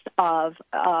terms of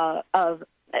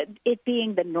it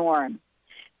being the norm.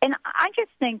 And I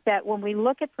just think that when we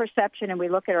look at perception and we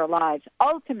look at our lives,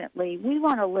 ultimately we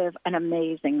want to live an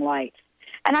amazing life.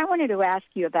 And I wanted to ask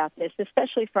you about this,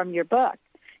 especially from your book.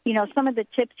 Some of the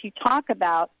tips you talk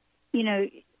about,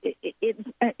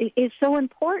 is so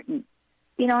important.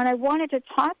 And I wanted to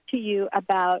talk to you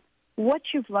about what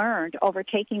you've learned over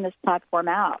taking this platform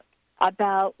out,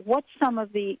 about what some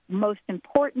of the most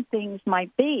important things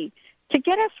might be to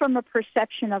get us from a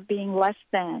perception of being less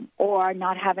than or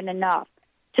not having enough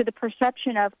to the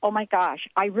perception of, oh, my gosh,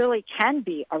 I really can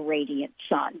be a radiant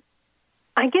sun.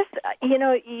 I guess,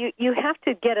 you have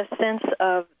to get a sense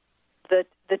of the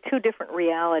two different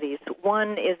realities.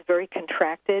 One is very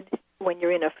contracted when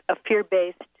you're in a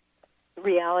fear-based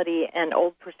reality and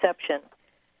old perception.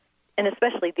 And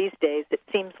especially these days, it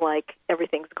seems like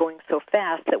everything's going so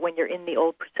fast that when you're in the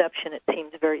old perception, it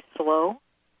seems very slow,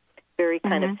 very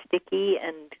kind of sticky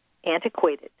and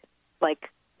antiquated, like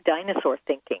dinosaur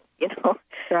thinking,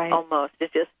 right. Almost.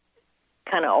 It's just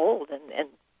kind of old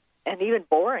and even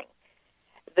boring.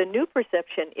 The new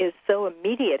perception is so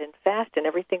immediate and fast, and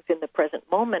everything's in the present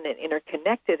moment and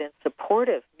interconnected and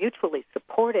supportive, mutually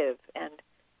supportive, and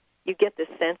you get this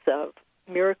sense of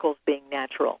miracles being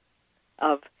natural,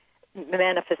 of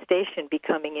manifestation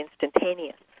becoming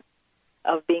instantaneous,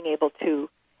 of being able to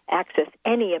access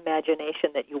any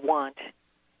imagination that you want.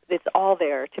 It's all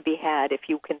there to be had if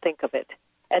you can think of it.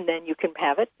 And then you can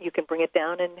have it, you can bring it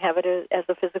down and have it as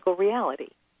a physical reality.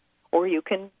 Or you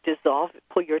can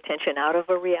pull your attention out of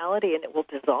a reality and it will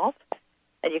dissolve,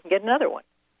 and you can get another one.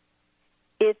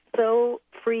 It's so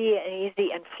free and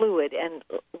easy and fluid and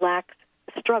lacks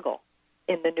struggle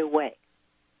in the new way.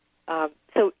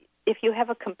 So if you have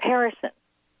a comparison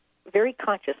very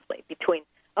consciously between,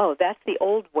 oh, that's the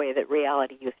old way that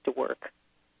reality used to work,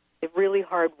 it's really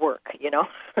hard work,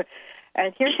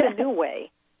 and here's the new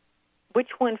way,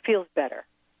 which one feels better?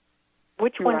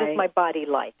 Which one does my body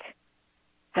like?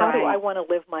 How do I want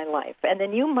to live my life? And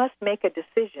then you must make a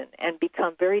decision and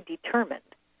become very determined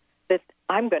that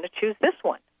I'm going to choose this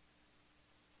one.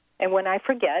 And when I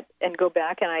forget and go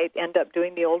back and I end up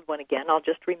doing the old one again, I'll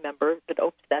just remember that,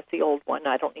 oops, that's the old one.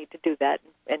 I don't need to do that,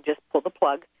 and just pull the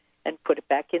plug and put it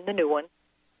back in the new one.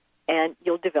 and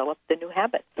you'll develop the new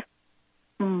habits.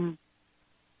 Mm.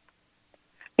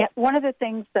 Yeah, one of the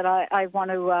things that I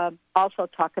want to also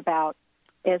talk about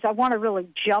is I want to really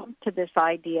jump to this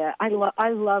idea. I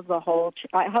love the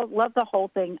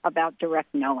whole thing about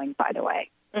direct knowing, by the way.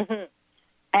 Mm-hmm.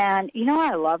 And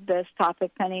I love this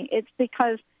topic, Penny. It's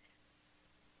because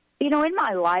in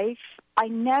my life, I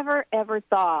never ever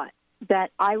thought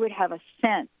that I would have a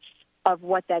sense of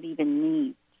what that even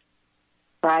means,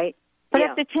 right? But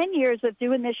after 10 years of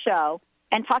doing this show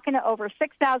and talking to over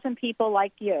 6,000 people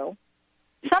like you,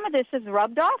 some of this has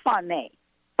rubbed off on me.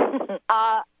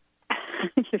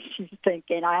 She's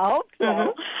thinking, I hope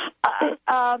so.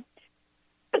 Mm-hmm.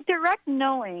 But direct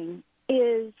knowing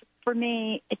is, for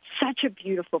me, it's such a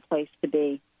beautiful place to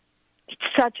be. It's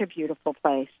such a beautiful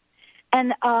place.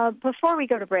 And before we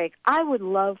go to break, I would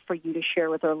love for you to share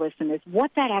with our listeners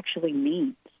what that actually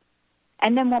means.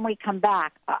 And then when we come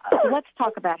back, let's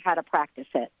talk about how to practice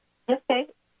it. Okay.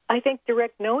 I think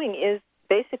direct knowing is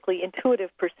basically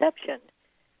intuitive perception,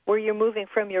 where you're moving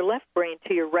from your left brain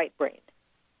to your right brain.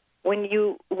 When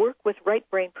you work with right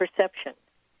brain perception,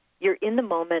 you're in the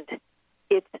moment.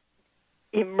 It's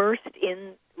immersed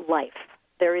in life.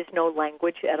 There is no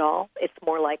language at all. It's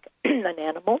more like an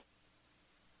animal.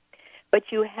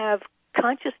 But you have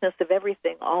consciousness of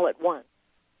everything all at once.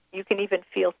 You can even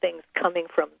feel things coming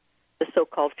from the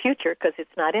so-called future, because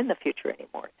it's not in the future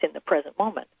anymore. It's in the present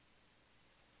moment,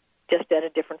 just at a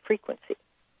different frequency.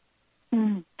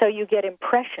 Mm. So you get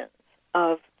impressions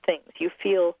of things. You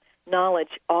feel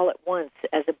knowledge all at once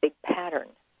as a big pattern.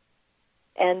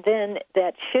 And then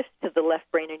that shifts to the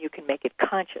left brain, and you can make it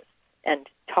conscious and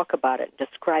talk about it,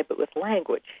 describe it with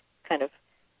language, kind of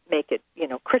make it,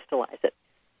 crystallize it.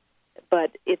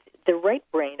 But it's the right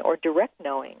brain, or direct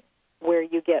knowing, where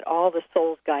you get all the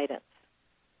soul's guidance.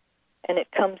 And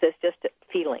it comes as just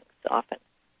feelings often.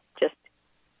 Just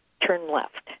turn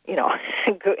left,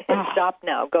 stop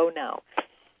now, go now.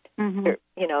 Mm-hmm.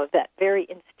 That very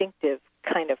instinctive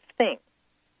kind of thing.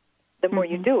 The more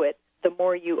you do it, the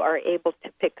more you are able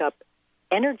to pick up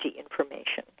energy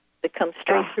information that comes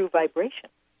straight through vibration,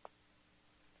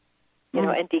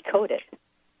 and decode it.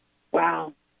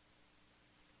 Wow.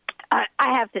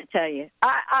 I have to tell you,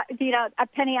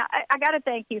 Penny, I got to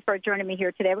thank you for joining me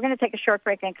here today. We're going to take a short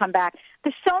break and come back.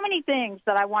 There's so many things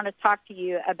that I want to talk to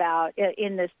you about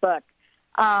in this book.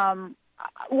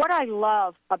 What I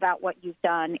love about what you've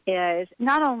done is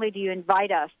not only do you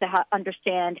invite us to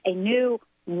understand a new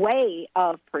way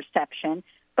of perception,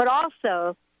 but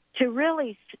also to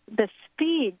really the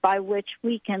speed by which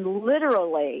we can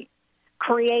literally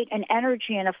create an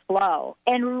energy and a flow.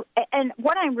 And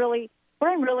what I'm really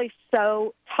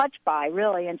so touched by,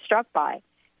 really, and struck by,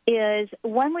 is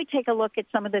when we take a look at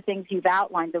some of the things you've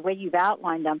outlined, the way you've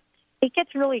outlined them, it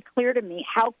gets really clear to me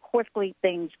how quickly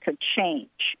things could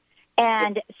change.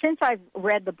 And since I've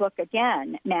read the book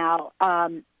again now,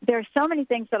 there's so many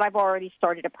things that I've already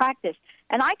started to practice.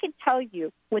 And I can tell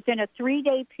you, within a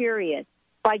 3-day period,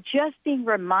 by just being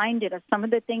reminded of some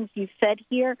of the things you said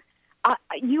here,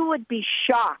 you would be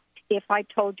shocked if I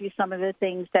told you some of the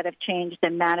things that have changed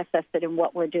and manifested in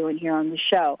what we're doing here on the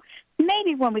show.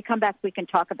 Maybe when we come back we can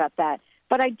talk about that.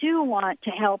 But I do want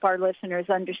to help our listeners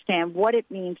understand what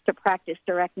it means to practice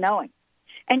direct knowing.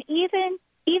 And even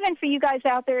for you guys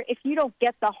out there, if you don't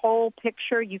get the whole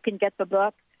picture, you can get the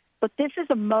book. But this is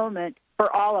a moment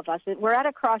for all of us. We're at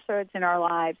a crossroads in our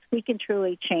lives. We can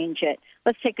truly change it.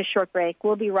 Let's take a short break.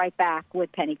 We'll be right back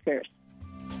with Penney Peirce.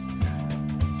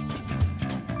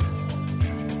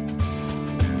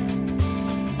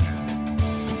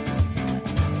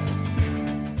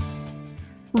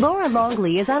 Laura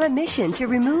Longley is on a mission to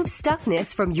remove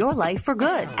stuckness from your life for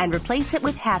good and replace it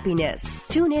with happiness.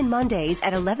 Tune in Mondays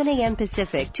at 11 a.m.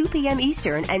 Pacific, 2 p.m.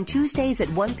 Eastern, and Tuesdays at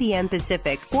 1 p.m.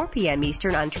 Pacific, 4 p.m.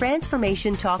 Eastern on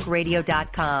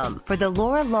TransformationTalkRadio.com for The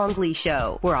Laura Longley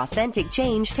Show, where authentic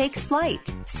change takes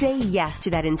flight. Say yes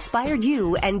to that inspired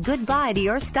you and goodbye to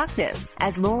your stuckness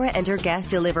as Laura and her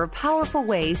guests deliver powerful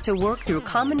ways to work through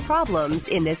common problems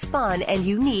in this fun and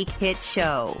unique hit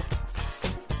show.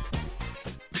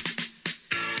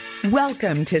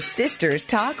 Welcome to Sisters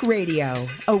Talk Radio.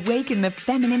 Awaken the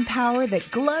feminine power that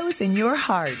glows in your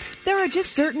heart. There are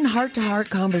just certain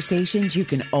heart-to-heart conversations you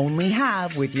can only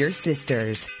have with your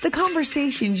sisters. The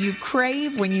conversations you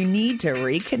crave when you need to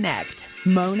reconnect.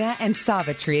 Mona and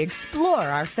Savitri explore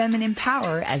our feminine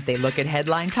power as they look at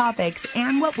headline topics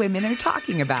and what women are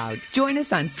talking about. Join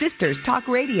us on Sisters Talk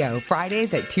Radio,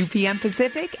 Fridays at 2 p.m.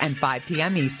 Pacific and 5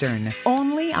 p.m. Eastern.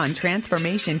 Only on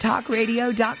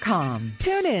TransformationTalkRadio.com.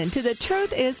 Tune in to The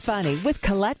Truth is Funny with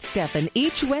Colette Steffen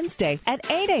each Wednesday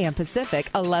at 8 a.m. Pacific,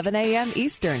 11 a.m.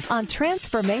 Eastern on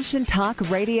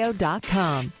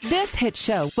TransformationTalkRadio.com. This hit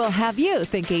show will have you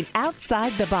thinking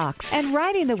outside the box and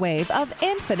riding the wave of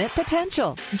infinite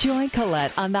potential. Join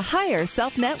Colette on the Higher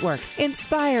Self Network,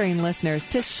 inspiring listeners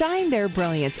to shine their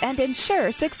brilliance and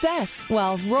ensure success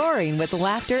while roaring with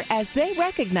laughter as they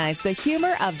recognize the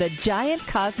humor of the giant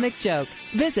cosmic joke.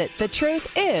 Visit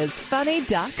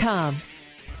thetruthисfunny.com.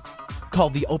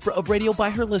 Called the Oprah of radio by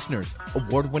her listeners,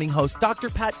 award-winning host Dr.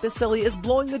 Pat Baccili is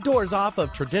blowing the doors off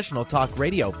of traditional talk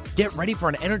radio. Get ready for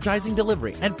an energizing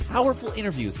delivery and powerful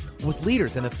interviews with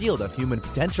leaders in the field of human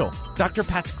potential. Dr.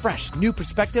 Pat's fresh, new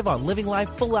perspective on living life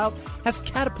full out has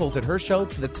catapulted her show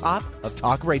to the top of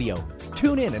talk radio.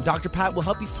 Tune in and Dr. Pat will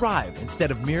help you thrive instead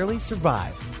of merely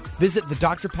survive. Visit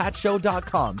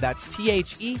thedrpatshow.com. That's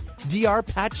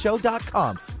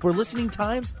THEDRPatshow.com for listening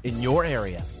times in your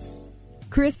area.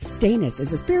 Chris Stanis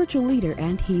is a spiritual leader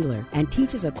and healer and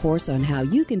teaches a course on how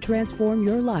you can transform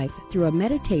your life through a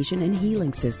meditation and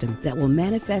healing system that will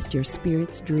manifest your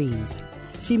spirit's dreams.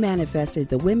 She manifested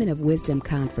the Women of Wisdom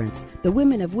Conference, the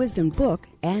Women of Wisdom book,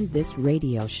 and this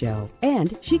radio show.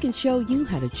 And she can show you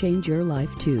how to change your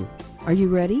life too. Are you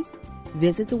ready?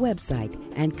 Visit the website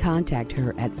and contact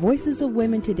her at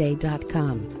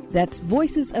voicesofwomentoday.com. That's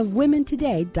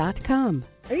voicesofwomentoday.com.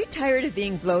 Are you tired of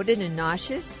being bloated and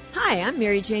nauseous? Hi, I'm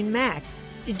Mary Jane Mack.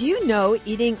 Did you know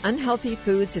eating unhealthy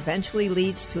foods eventually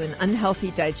leads to an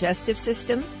unhealthy digestive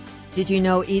system? Did you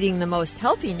know eating the most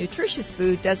healthy, nutritious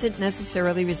food doesn't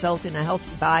necessarily result in a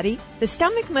healthy body? The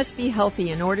stomach must be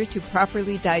healthy in order to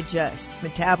properly digest,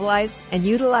 metabolize, and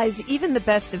utilize even the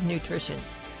best of nutrition.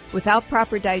 Without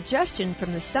proper digestion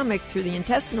from the stomach through the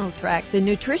intestinal tract, the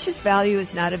nutritious value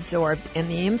is not absorbed,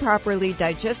 and the improperly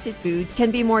digested food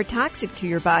can be more toxic to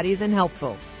your body than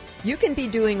helpful. You can be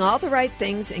doing all the right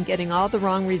things and getting all the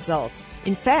wrong results.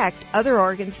 In fact, other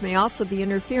organs may also be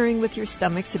interfering with your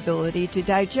stomach's ability to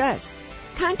digest.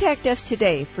 Contact us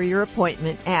today for your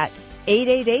appointment at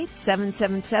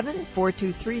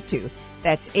 888-777-4232.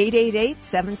 That's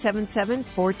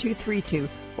 888-777-4232.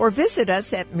 Or visit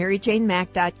us at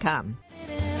MaryJaneMack.com.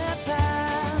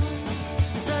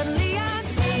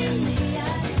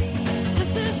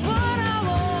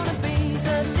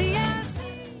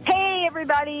 Hey,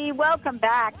 everybody. Welcome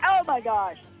back. Oh, my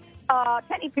gosh.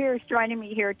 Penney Peirce joining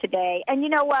me here today. And you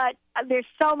know what? There's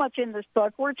so much in this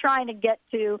book. We're trying to get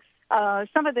to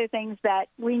some of the things that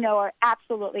we know are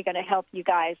absolutely going to help you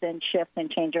guys and shift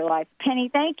and change your life. Penny,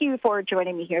 thank you for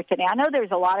joining me here today. I know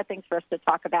there's a lot of things for us to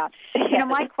talk about. You know,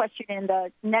 my question in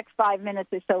the next 5 minutes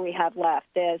or so we have left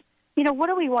is, you know, what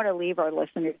do we want to leave our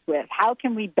listeners with? How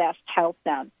can we best help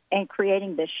them in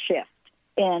creating this shift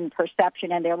in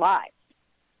perception in their lives?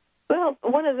 Well,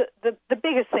 one of the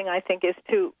biggest thing, I think, is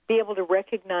to be able to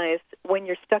recognize when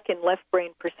you're stuck in left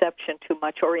brain perception too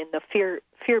much or in the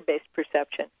fear-based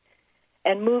perception,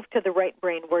 and move to the right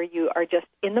brain where you are just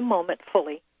in the moment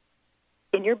fully,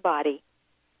 in your body,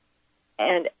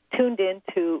 and tuned in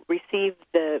to receive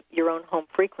your own home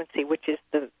frequency, which is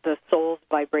the soul's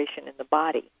vibration in the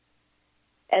body.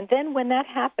 And then when that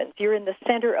happens, you're in the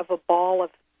center of a ball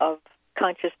of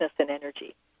consciousness and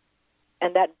energy.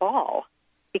 And that ball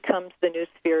becomes the new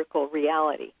spherical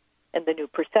reality and the new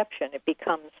perception. It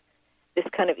becomes this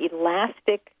kind of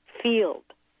elastic field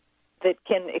that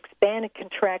can expand and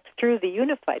contract through the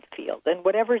unified field. And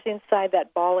whatever's inside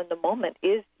that ball in the moment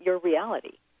is your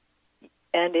reality.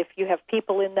 And if you have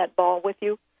people in that ball with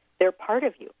you, they're part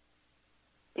of you.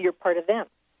 You're part of them.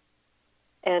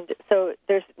 And so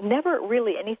there's never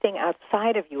really anything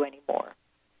outside of you anymore.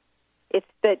 It's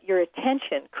that your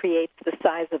attention creates the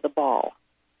size of the ball,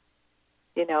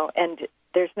 you know, and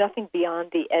there's nothing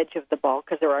beyond the edge of the ball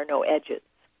because there are no edges.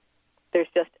 There's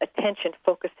just attention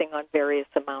focusing on various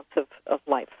amounts of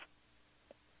life.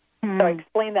 So I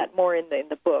explain that more in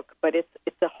the book, but it's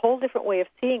a whole different way of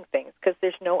seeing things because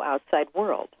there's no outside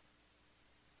world.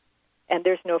 And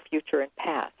there's no future and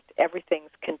past.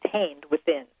 Everything's contained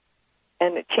within.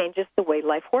 And it changes the way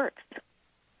life works.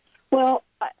 Well,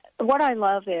 what I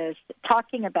love is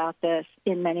talking about this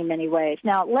in many, many ways.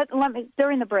 Now, let me,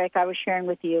 during the break, I was sharing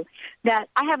with you that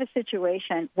I have a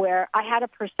situation where I had a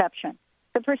perception.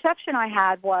 The perception I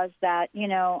had was that, you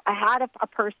know, I had a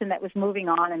person that was moving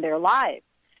on in their lives.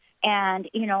 And,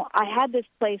 you know, I had this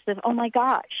place of, oh, my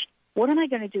gosh, what am I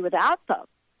going to do without them?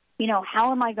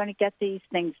 how am I going to get these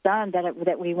things done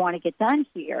that we want to get done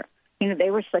here?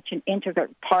 They were such an integral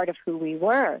part of who we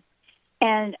were.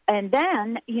 And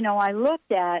then, I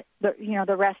looked at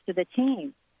the rest of the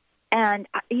team, and,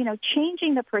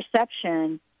 changing the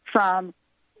perception from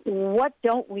what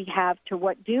don't we have to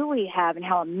what do we have and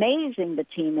how amazing the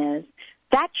team is,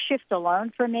 that shift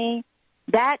alone for me,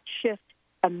 that shift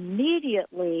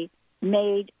immediately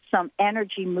made some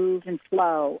energy move and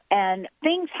flow, and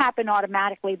things happen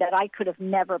automatically that I could have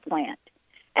never planned.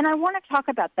 And I want to talk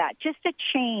about that, just a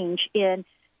change in,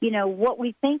 what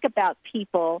we think about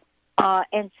people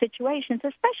and situations,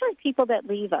 especially people that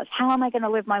leave us. How am I going to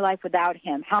live my life without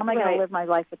him? How am I going to live my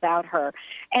life without her?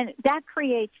 And that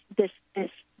creates this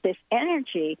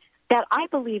energy that I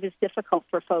believe is difficult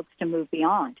for folks to move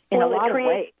beyond in a lot of ways. It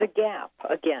creates the gap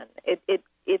again.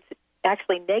 It's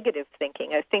actually negative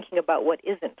thinking, thinking about what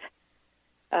isn't.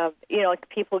 Like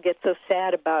people get so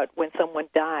sad about when someone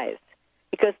dies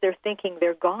because they're thinking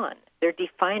they're gone. They're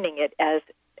defining it as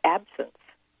absence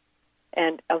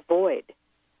and a void.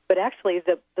 But actually,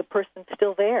 the person's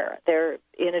still there. They're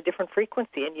in a different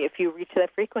frequency, and if you reach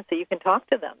that frequency, you can talk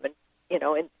to them,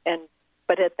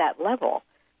 but at that level.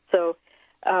 So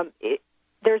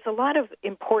there's a lot of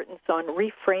importance on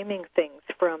reframing things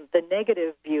from the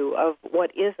negative view of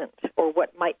what isn't, or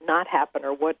what might not happen,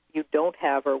 or what you don't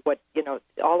have, or what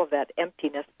all of that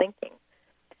emptiness thinking,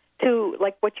 to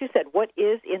like what you said, what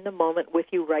is in the moment with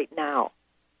you right now.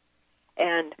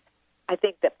 And I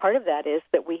think that part of that is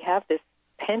that we have this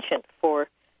penchant for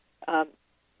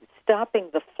stopping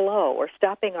the flow or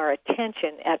stopping our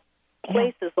attention at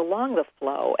places along the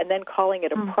flow and then calling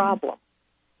it a problem.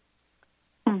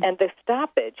 And the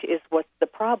stoppage is what's the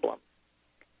problem.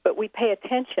 But we pay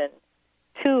attention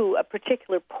to a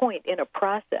particular point in a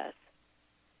process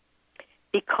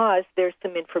because there's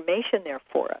some information there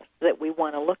for us that we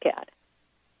want to look at.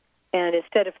 And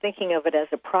instead of thinking of it as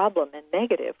a problem and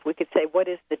negative, we could say, what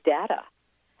is the data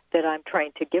that I'm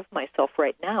trying to give myself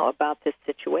right now about this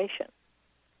situation?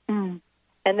 And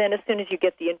then as soon as you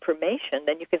get the information,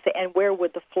 then you can say, and where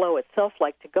would the flow itself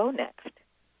like to go next?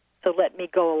 So let me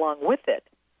go along with it,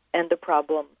 and the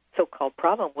problem, so-called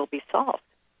problem, will be solved.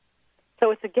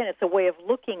 So it's a way of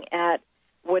looking at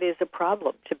what is a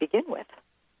problem to begin with.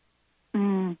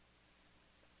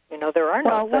 There are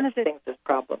no such things as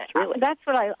problems, really. That's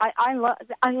what I love.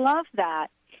 I love that.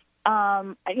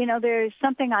 There's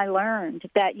something I learned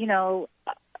that,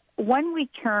 when we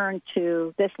turn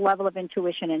to this level of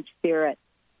intuition and spirit,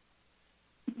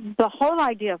 the whole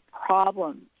idea of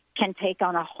problems can take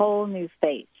on a whole new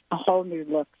face, a whole new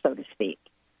look, so to speak.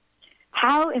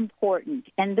 How important,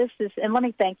 and let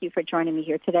me thank you for joining me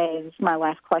here today. This is my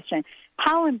last question.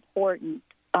 How important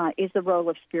is the role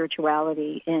of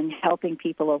spirituality in helping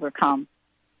people overcome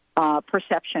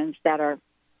perceptions that are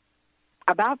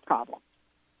about problems?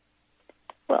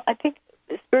 Well, I think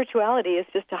spirituality is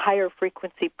just a higher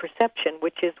frequency perception,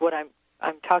 which is what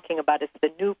I'm talking about. It's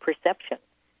the new perception.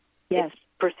 Yes. It's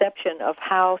perception of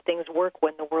how things work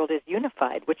when the world is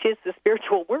unified, which is the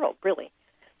spiritual world, really.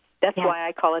 That's why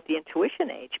I call it the intuition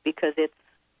age, because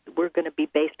we're going to be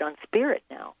based on spirit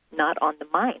now, not on the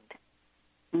mind.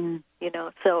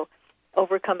 So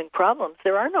overcoming problems,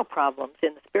 there are no problems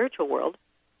in the spiritual world.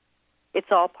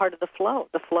 It's all part of the flow.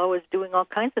 The flow is doing all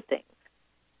kinds of things.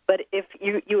 But if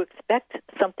you expect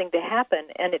something to happen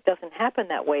and it doesn't happen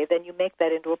that way, then you make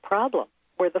that into a problem,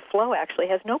 where the flow actually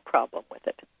has no problem with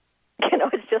it.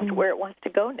 It's just where it wants to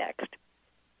go next.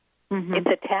 It's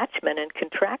attachment and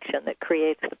contraction that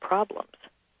creates the problems.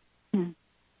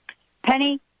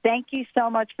 Penny, thank you so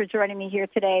much for joining me here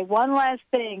today. One last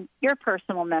thing, your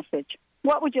personal message.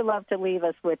 What would you love to leave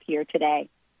us with here today?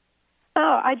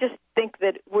 Oh, I just think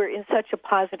that we're in such a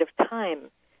positive time,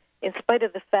 in spite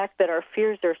of the fact that our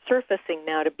fears are surfacing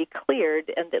now to be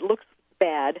cleared, and it looks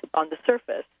bad on the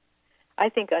surface. I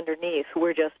think underneath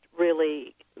we're just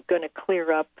really going to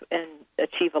clear up and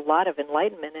achieve a lot of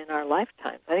enlightenment in our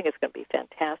lifetimes. I think it's going to be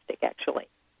fantastic, actually.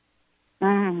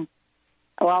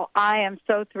 Well, I am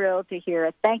so thrilled to hear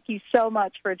it. Thank you so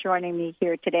much for joining me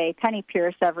here today. Penney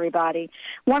Peirce, everybody.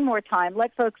 One more time,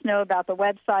 let folks know about the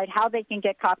website, how they can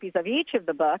get copies of each of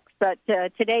the books. But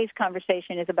today's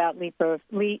conversation is about leap of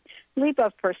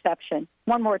perception.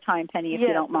 One more time, Penny, if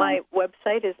you don't mind. My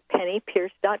website is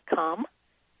pennypeirce.com.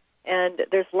 And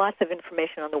there's lots of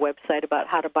information on the website about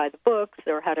how to buy the books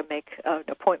or how to make an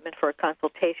appointment for a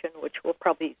consultation, which will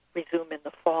probably resume in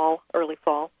the fall, early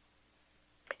fall.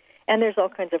 And there's all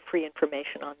kinds of free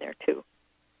information on there, too.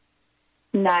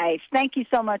 Nice. Thank you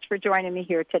so much for joining me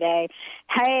here today.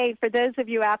 Hey, for those of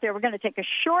you out there, we're going to take a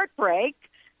short break.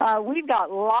 We've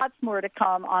got lots more to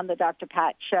come on the Dr.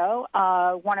 Pat Show.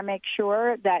 Want to make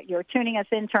sure that you're tuning us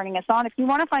in, turning us on. If you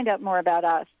want to find out more about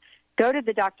us, go to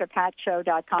the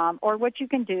drpatshow.com, or what you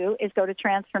can do is go to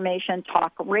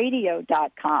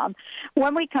transformationtalkradio.com.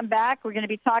 When we come back, we're going to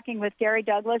be talking with Gary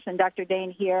Douglas and Dr.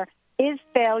 Dane here. Is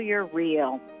failure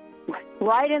real?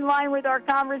 Right in line with our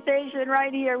conversation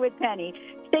right here with Penny.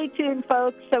 Stay tuned,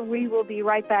 folks. So we will be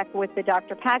right back with the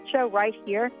Dr. Pat Show right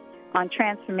here on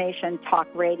Transformation Talk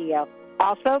Radio.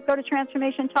 Also, go to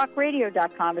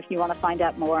transformationtalkradio.com if you want to find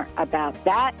out more about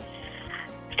that.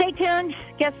 Stay tuned.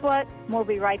 Guess what? We'll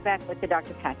be right back with the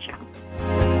Dr. Pat Show.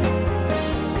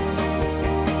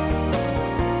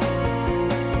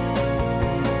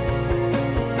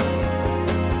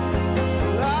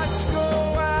 Lights go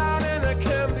out and I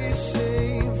can't be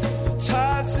saved.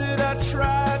 Tides that I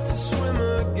tried to swim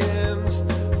against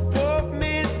pulled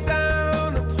me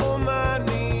down upon my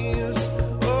knees.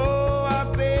 Oh, I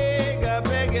beg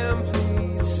and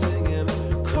plead, singing,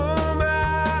 come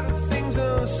out of things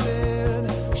unsaid.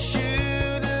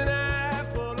 Shoot an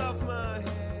apple off my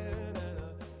head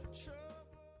and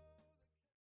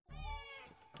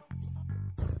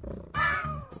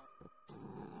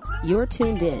You're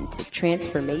tuned in to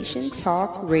Transformation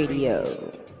Talk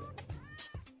Radio.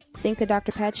 Think the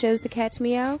Dr. Pat Show's the cat's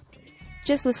meow?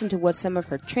 Just listen to what some of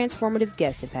her transformative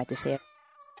guests have had to say.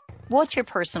 What's your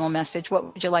personal message?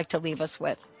 What would you like to leave us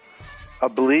with?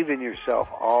 Believe in yourself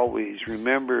always.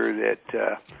 Remember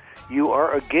that you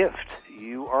are a gift.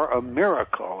 You are a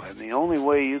miracle, and the only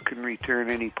way you can return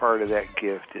any part of that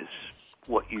gift is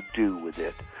what you do with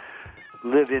it.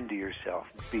 Live into yourself.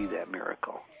 Be that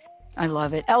miracle. I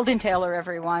love it. Eldon Taylor,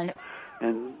 everyone.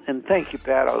 And thank you,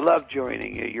 Pat. I love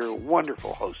joining you. You're a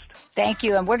wonderful host. Thank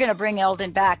you. And we're going to bring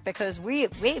Eldon back because we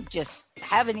just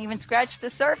haven't even scratched the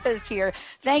surface here.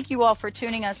 Thank you all for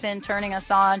tuning us in, turning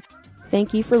us on.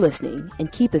 Thank you for listening, and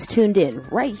keep us tuned in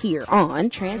right here on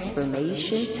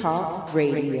Transformation Talk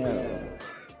Radio.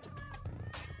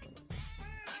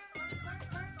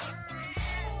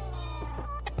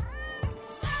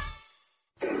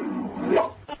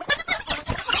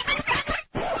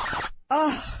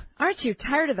 Oh, aren't you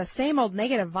tired of the same old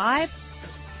negative vibe?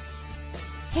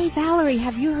 Hey, Valerie,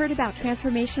 have you heard about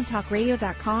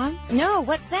TransformationTalkRadio.com? No,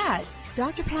 what's that?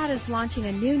 Dr. Pat is launching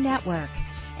a new network.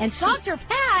 And Dr.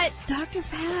 Pat? Dr.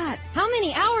 Pat. How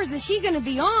many hours is she going to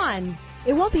be on?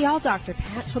 It won't be all Dr.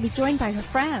 Pat. She'll be joined by her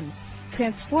friends,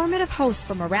 transformative hosts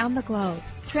from around the globe.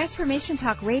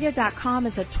 TransformationTalkRadio.com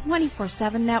is a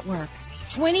 24/7 network.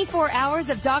 24 hours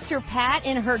of Dr. Pat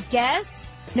and her guests?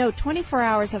 No, 24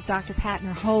 hours of Dr. Pat and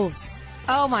her hosts.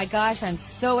 Oh my gosh, I'm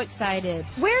so excited.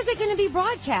 Where's it going to be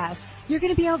broadcast? You're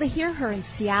going to be able to hear her in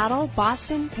Seattle,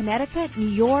 Boston, Connecticut, New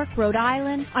York, Rhode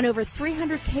Island, on over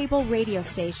 300 cable radio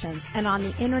stations, and on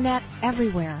the internet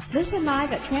everywhere. Listen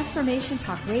live at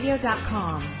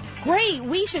TransformationTalkRadio.com. Great,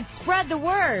 we should spread the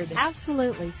word.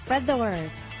 Absolutely, spread the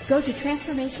word. Go to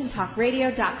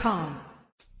TransformationTalkRadio.com.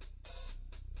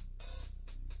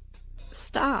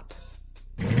 Stop.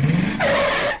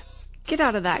 Get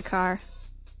out of that car.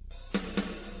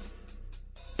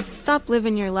 Stop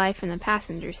living your life in the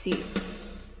passenger seat.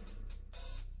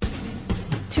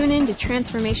 Tune in to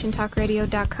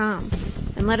TransformationTalkRadio.com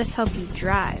and let us help you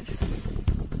drive.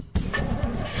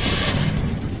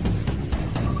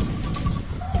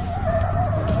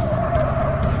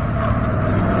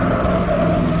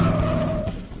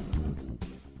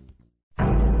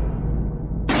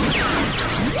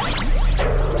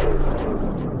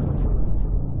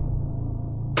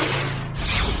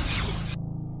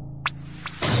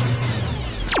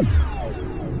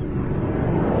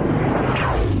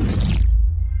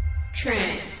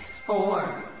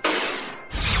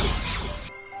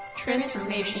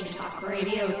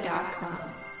 TransformationTalkRadio.com.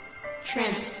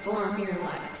 Transform your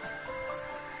life.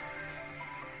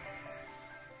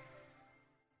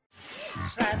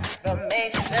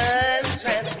 Transformation,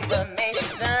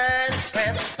 transformation,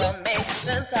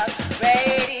 transformation talk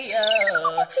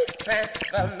radio.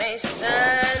 Transformation,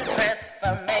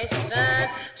 transformation,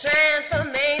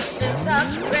 transformation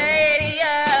talk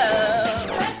radio.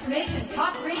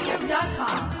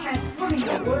 TransformationTalkRadio.com. Transforming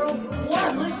the world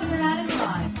one listener at a